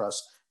just don't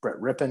trust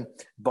Brett Rippon.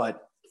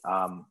 But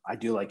I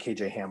do like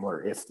KJ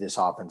Hamler if this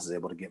offense is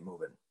able to get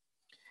moving.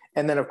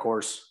 And then, of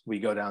course, we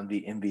go down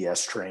the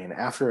MVS train.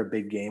 After a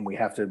big game, we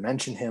have to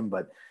mention him,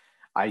 but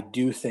I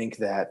do think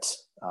that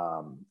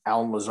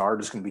Alan Lazard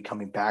is going to be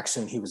coming back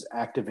soon. He was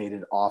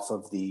activated off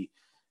of the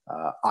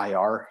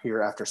IR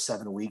here after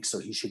 7 weeks, so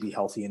he should be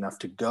healthy enough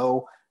to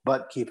go.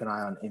 But keep an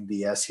eye on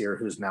MVS here,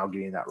 who's now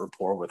getting that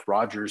rapport with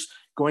Rodgers.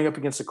 Going up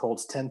against the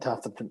Colts, 10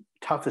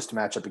 toughest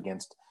matchup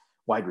against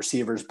wide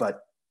receivers,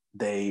 but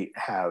they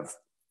have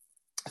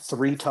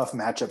 3 tough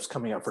matchups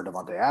coming up for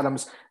Davante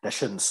Adams. That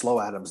shouldn't slow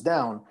Adams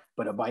down,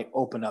 but it might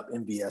open up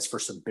MVS for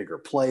some bigger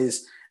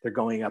plays. They're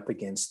going up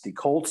against the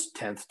Colts,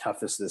 10th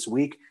toughest this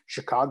week.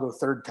 Chicago,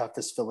 3rd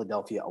toughest.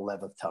 Philadelphia,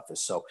 11th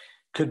toughest. So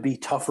could be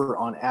tougher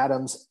on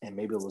Adams and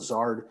maybe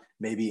Lazard.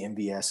 Maybe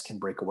MVS can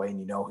break away, and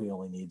you know he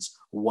only needs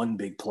one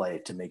big play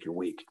to make your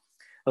week.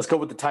 Let's go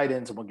with the tight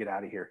ends, and we'll get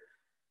out of here.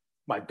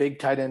 My big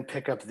tight end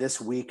pickup this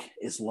week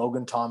is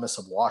Logan Thomas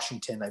of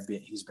Washington.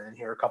 He's been in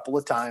here a couple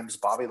of times.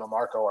 Bobby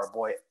Lamarco, our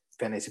boy,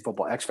 Fantasy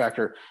Football X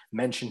Factor,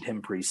 mentioned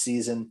him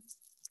preseason.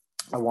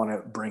 I want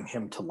to bring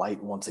him to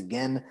light once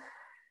again.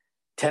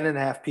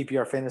 10.5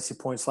 PPR fantasy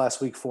points last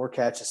week, 4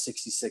 catches,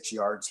 66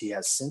 yards. He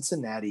has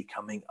Cincinnati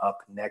coming up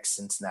next.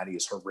 Cincinnati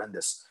is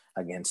horrendous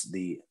against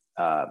the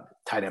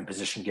tight end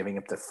position, giving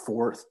up the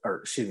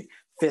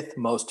 5th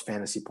most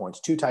fantasy points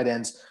to tight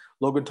ends.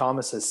 Logan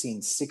Thomas has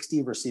seen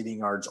 60 receiving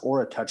yards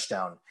or a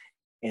touchdown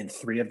in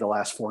 3 of the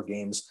last 4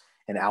 games,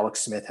 and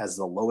Alex Smith has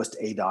the lowest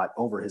ADOT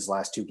over his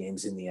last 2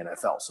 games in the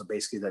NFL. So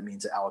basically that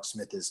means that Alex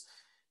Smith is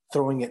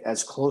throwing it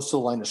as close to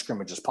the line of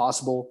scrimmage as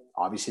possible.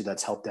 Obviously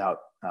that's helped out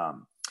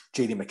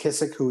J.D.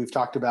 McKissick, who we've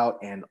talked about,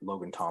 and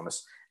Logan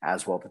Thomas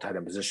as well at the tight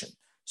end position.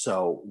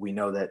 So we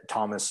know that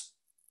Thomas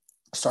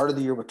started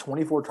the year with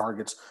 24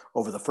 targets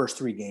over the first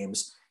 3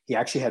 games. He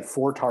actually had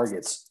 4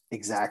 targets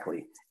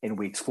exactly in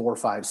weeks 4,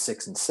 5,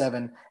 6, and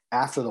 7.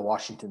 After the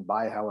Washington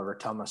bye, however,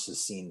 Thomas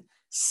has seen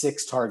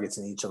 6 targets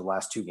in each of the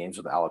last 2 games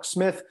with Alex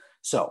Smith.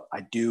 So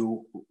I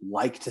do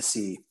like to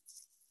see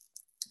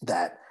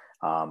that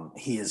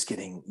he is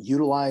getting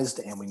utilized,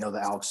 and we know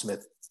that Alex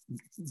Smith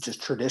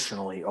just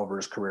traditionally over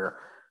his career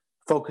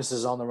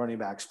focuses on the running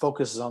backs,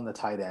 focuses on the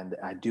tight end.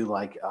 I do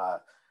like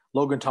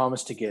Logan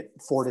Thomas to get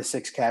 4 to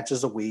 6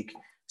 catches a week,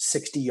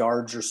 60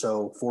 yards or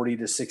so, 40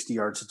 to 60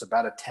 yards. It's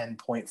about a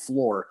 10-point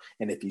floor.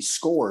 And if he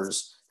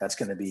scores, that's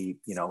going to be,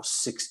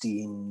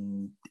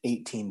 16,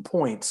 18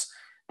 points.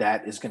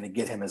 That is going to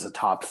get him as a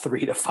top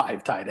 3 to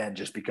 5 tight end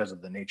just because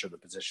of the nature of the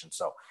position.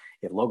 So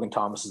if Logan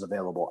Thomas is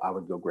available, I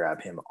would go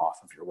grab him off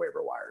of your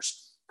waiver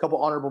wires. A couple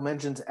honorable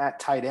mentions at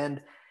tight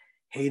end.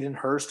 Hayden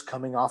Hurst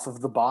coming off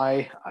of the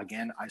bye.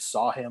 Again, I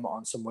saw him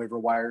on some waiver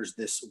wires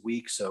this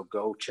week, so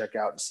go check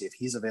out and see if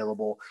he's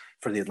available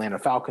for the Atlanta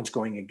Falcons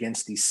going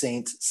against the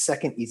Saints.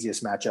 2nd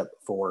easiest matchup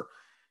for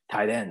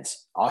tight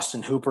ends.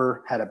 Austin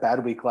Hooper had a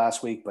bad week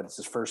last week, but it's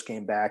his first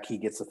game back. He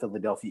gets the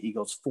Philadelphia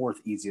Eagles' 4th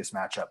easiest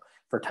matchup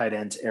for tight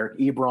ends. Eric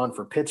Ebron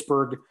for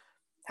Pittsburgh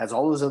has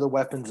all those other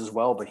weapons as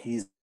well, but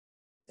he's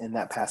in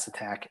that pass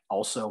attack.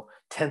 Also,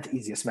 10th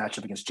easiest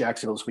matchup against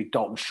Jacksonville this week.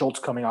 Dalton Schultz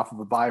coming off of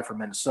a bye for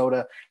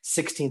Minnesota.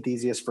 16th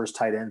easiest first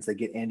tight ends. They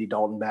get Andy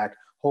Dalton back.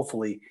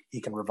 Hopefully, he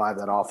can revive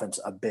that offense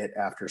a bit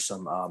after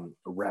some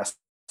rest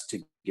to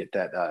get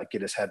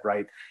his head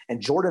right.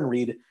 And Jordan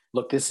Reed,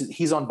 look,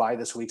 he's on bye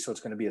this week, so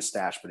it's going to be a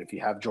stash. But if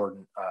you have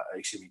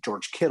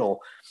George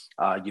Kittle,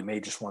 you may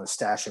just want to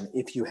stash him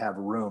if you have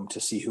room to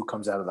see who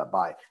comes out of that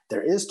bye.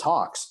 There is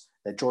talks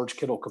that George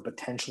Kittle could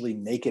potentially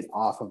make it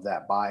off of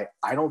that bye.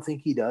 I don't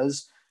think he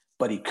does,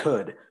 but he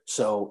could.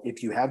 So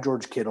if you have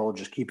George Kittle,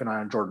 just keep an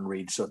eye on Jordan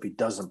Reed. So if he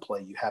doesn't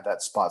play, you have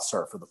that spot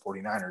start for the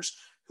 49ers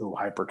who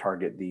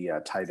hyper-target the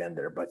tight end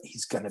there. But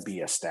he's going to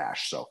be a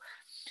stash. So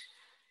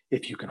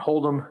if you can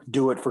hold him,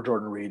 do it for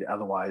Jordan Reed.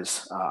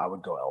 Otherwise, I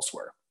would go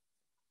elsewhere.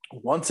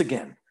 Once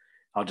again,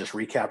 I'll just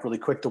recap really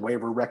quick the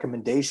waiver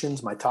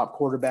recommendations. My top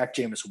quarterback,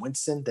 Jameis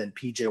Winston, then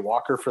P.J.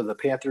 Walker for the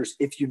Panthers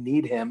if you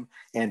need him,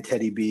 and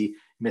Teddy B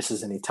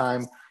misses any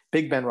time.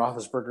 Big Ben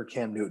Roethlisberger,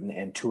 Cam Newton,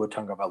 and Tua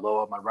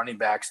Tagovailoa. My running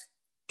backs,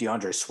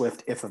 DeAndre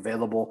Swift if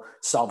available,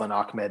 Salvon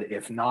Ahmed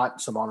if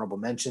not. Some honorable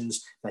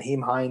mentions,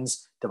 Naheem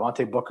Hines,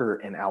 Devontae Booker,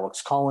 and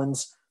Alex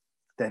Collins.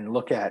 Then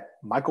look at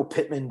Michael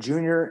Pittman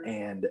Jr.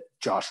 and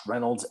Josh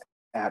Reynolds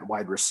at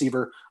wide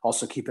receiver.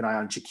 Also keep an eye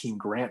on Jakeem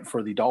Grant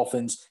for the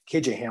Dolphins,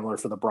 KJ Hamler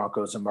for the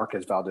Broncos, and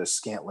Marquez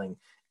Valdez-Scantling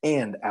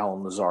and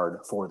Alan Lazard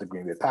for the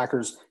Green Bay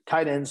Packers.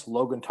 Tight ends,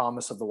 Logan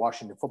Thomas of the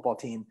Washington football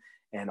team,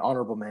 and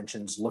honorable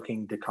mentions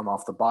looking to come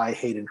off the bye,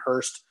 Hayden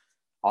Hurst,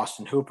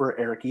 Austin Hooper,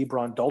 Eric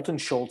Ebron, Dalton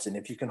Schultz, and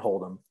if you can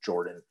hold him,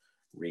 Jordan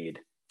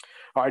Reed.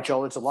 All right,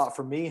 y'all, it's a lot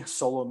for me.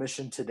 Solo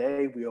mission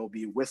today. We'll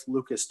be with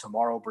Lucas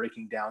tomorrow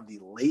breaking down the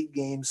late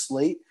game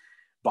slate.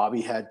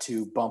 Bobby had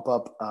to bump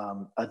up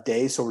a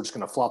day, so we're just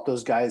going to flop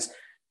those guys.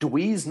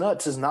 Dweez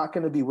Nuts is not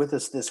going to be with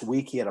us this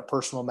week. He had a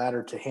personal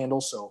matter to handle,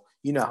 so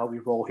you know how we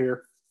roll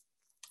here.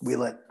 We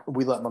let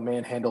my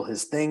man handle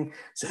his thing,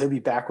 so he'll be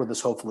back with us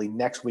hopefully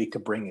next week to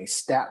bring a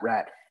Stat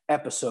Rat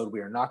episode.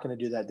 We are not going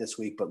to do that this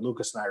week, but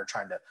Lucas and I are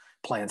trying to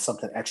plan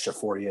something extra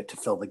for you to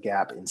fill the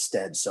gap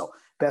instead. So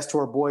best to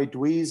our boy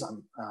Dweez.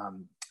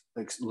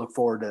 Look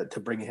forward to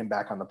bringing him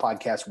back on the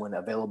podcast when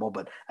available.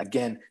 But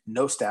again,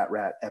 no Stat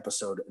Rat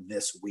episode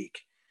this week.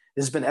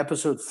 This has been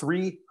episode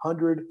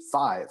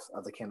 305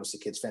 of the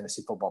Candlestick Kids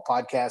Fantasy Football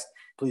Podcast.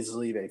 Please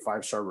leave a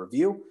 5-star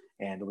review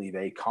and leave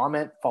a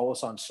comment. Follow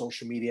us on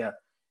social media,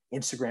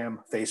 Instagram,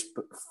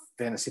 Facebook,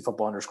 Fantasy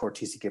Football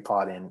 _TCK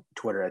Pod, and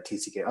Twitter at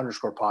TCK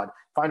 _pod.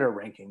 Find our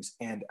rankings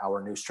and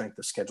our new strength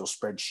of schedule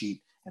spreadsheet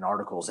and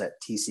articles at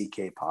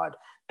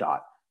tckpod.com.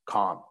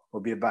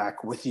 We'll be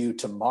back with you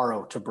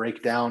tomorrow to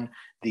break down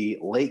the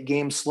late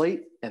game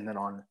slate, and then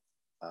on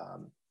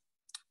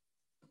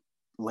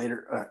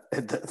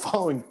the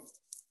following,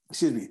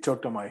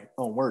 choked on my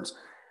own words.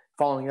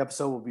 Following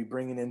episode, we'll be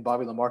bringing in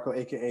Bobby Lamarco,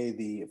 a.k.a.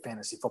 the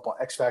Fantasy Football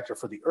X Factor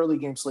for the early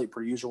game slate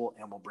per usual,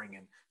 and we'll bring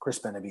in Chris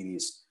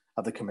Benavides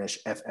of the Commish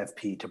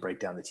FFP to break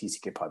down the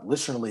TCK Pod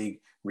Listener League,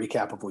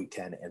 recap of Week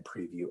 10, and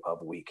preview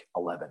of Week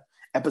 11.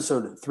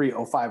 Episode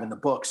 305 in the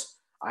books.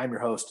 I'm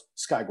your host,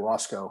 Sky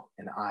Guasco,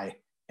 and I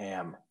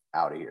am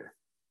out of here.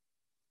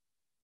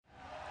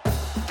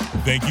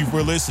 Thank you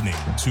for listening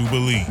to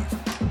Believe.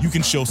 You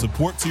can show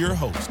support to your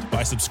host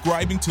by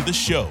subscribing to the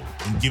show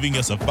and giving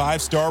us a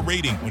 5-star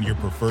rating on your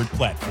preferred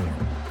platform.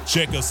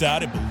 Check us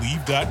out at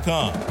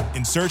Believe.com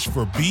and search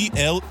for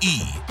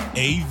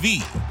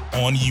BLEAV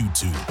on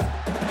YouTube.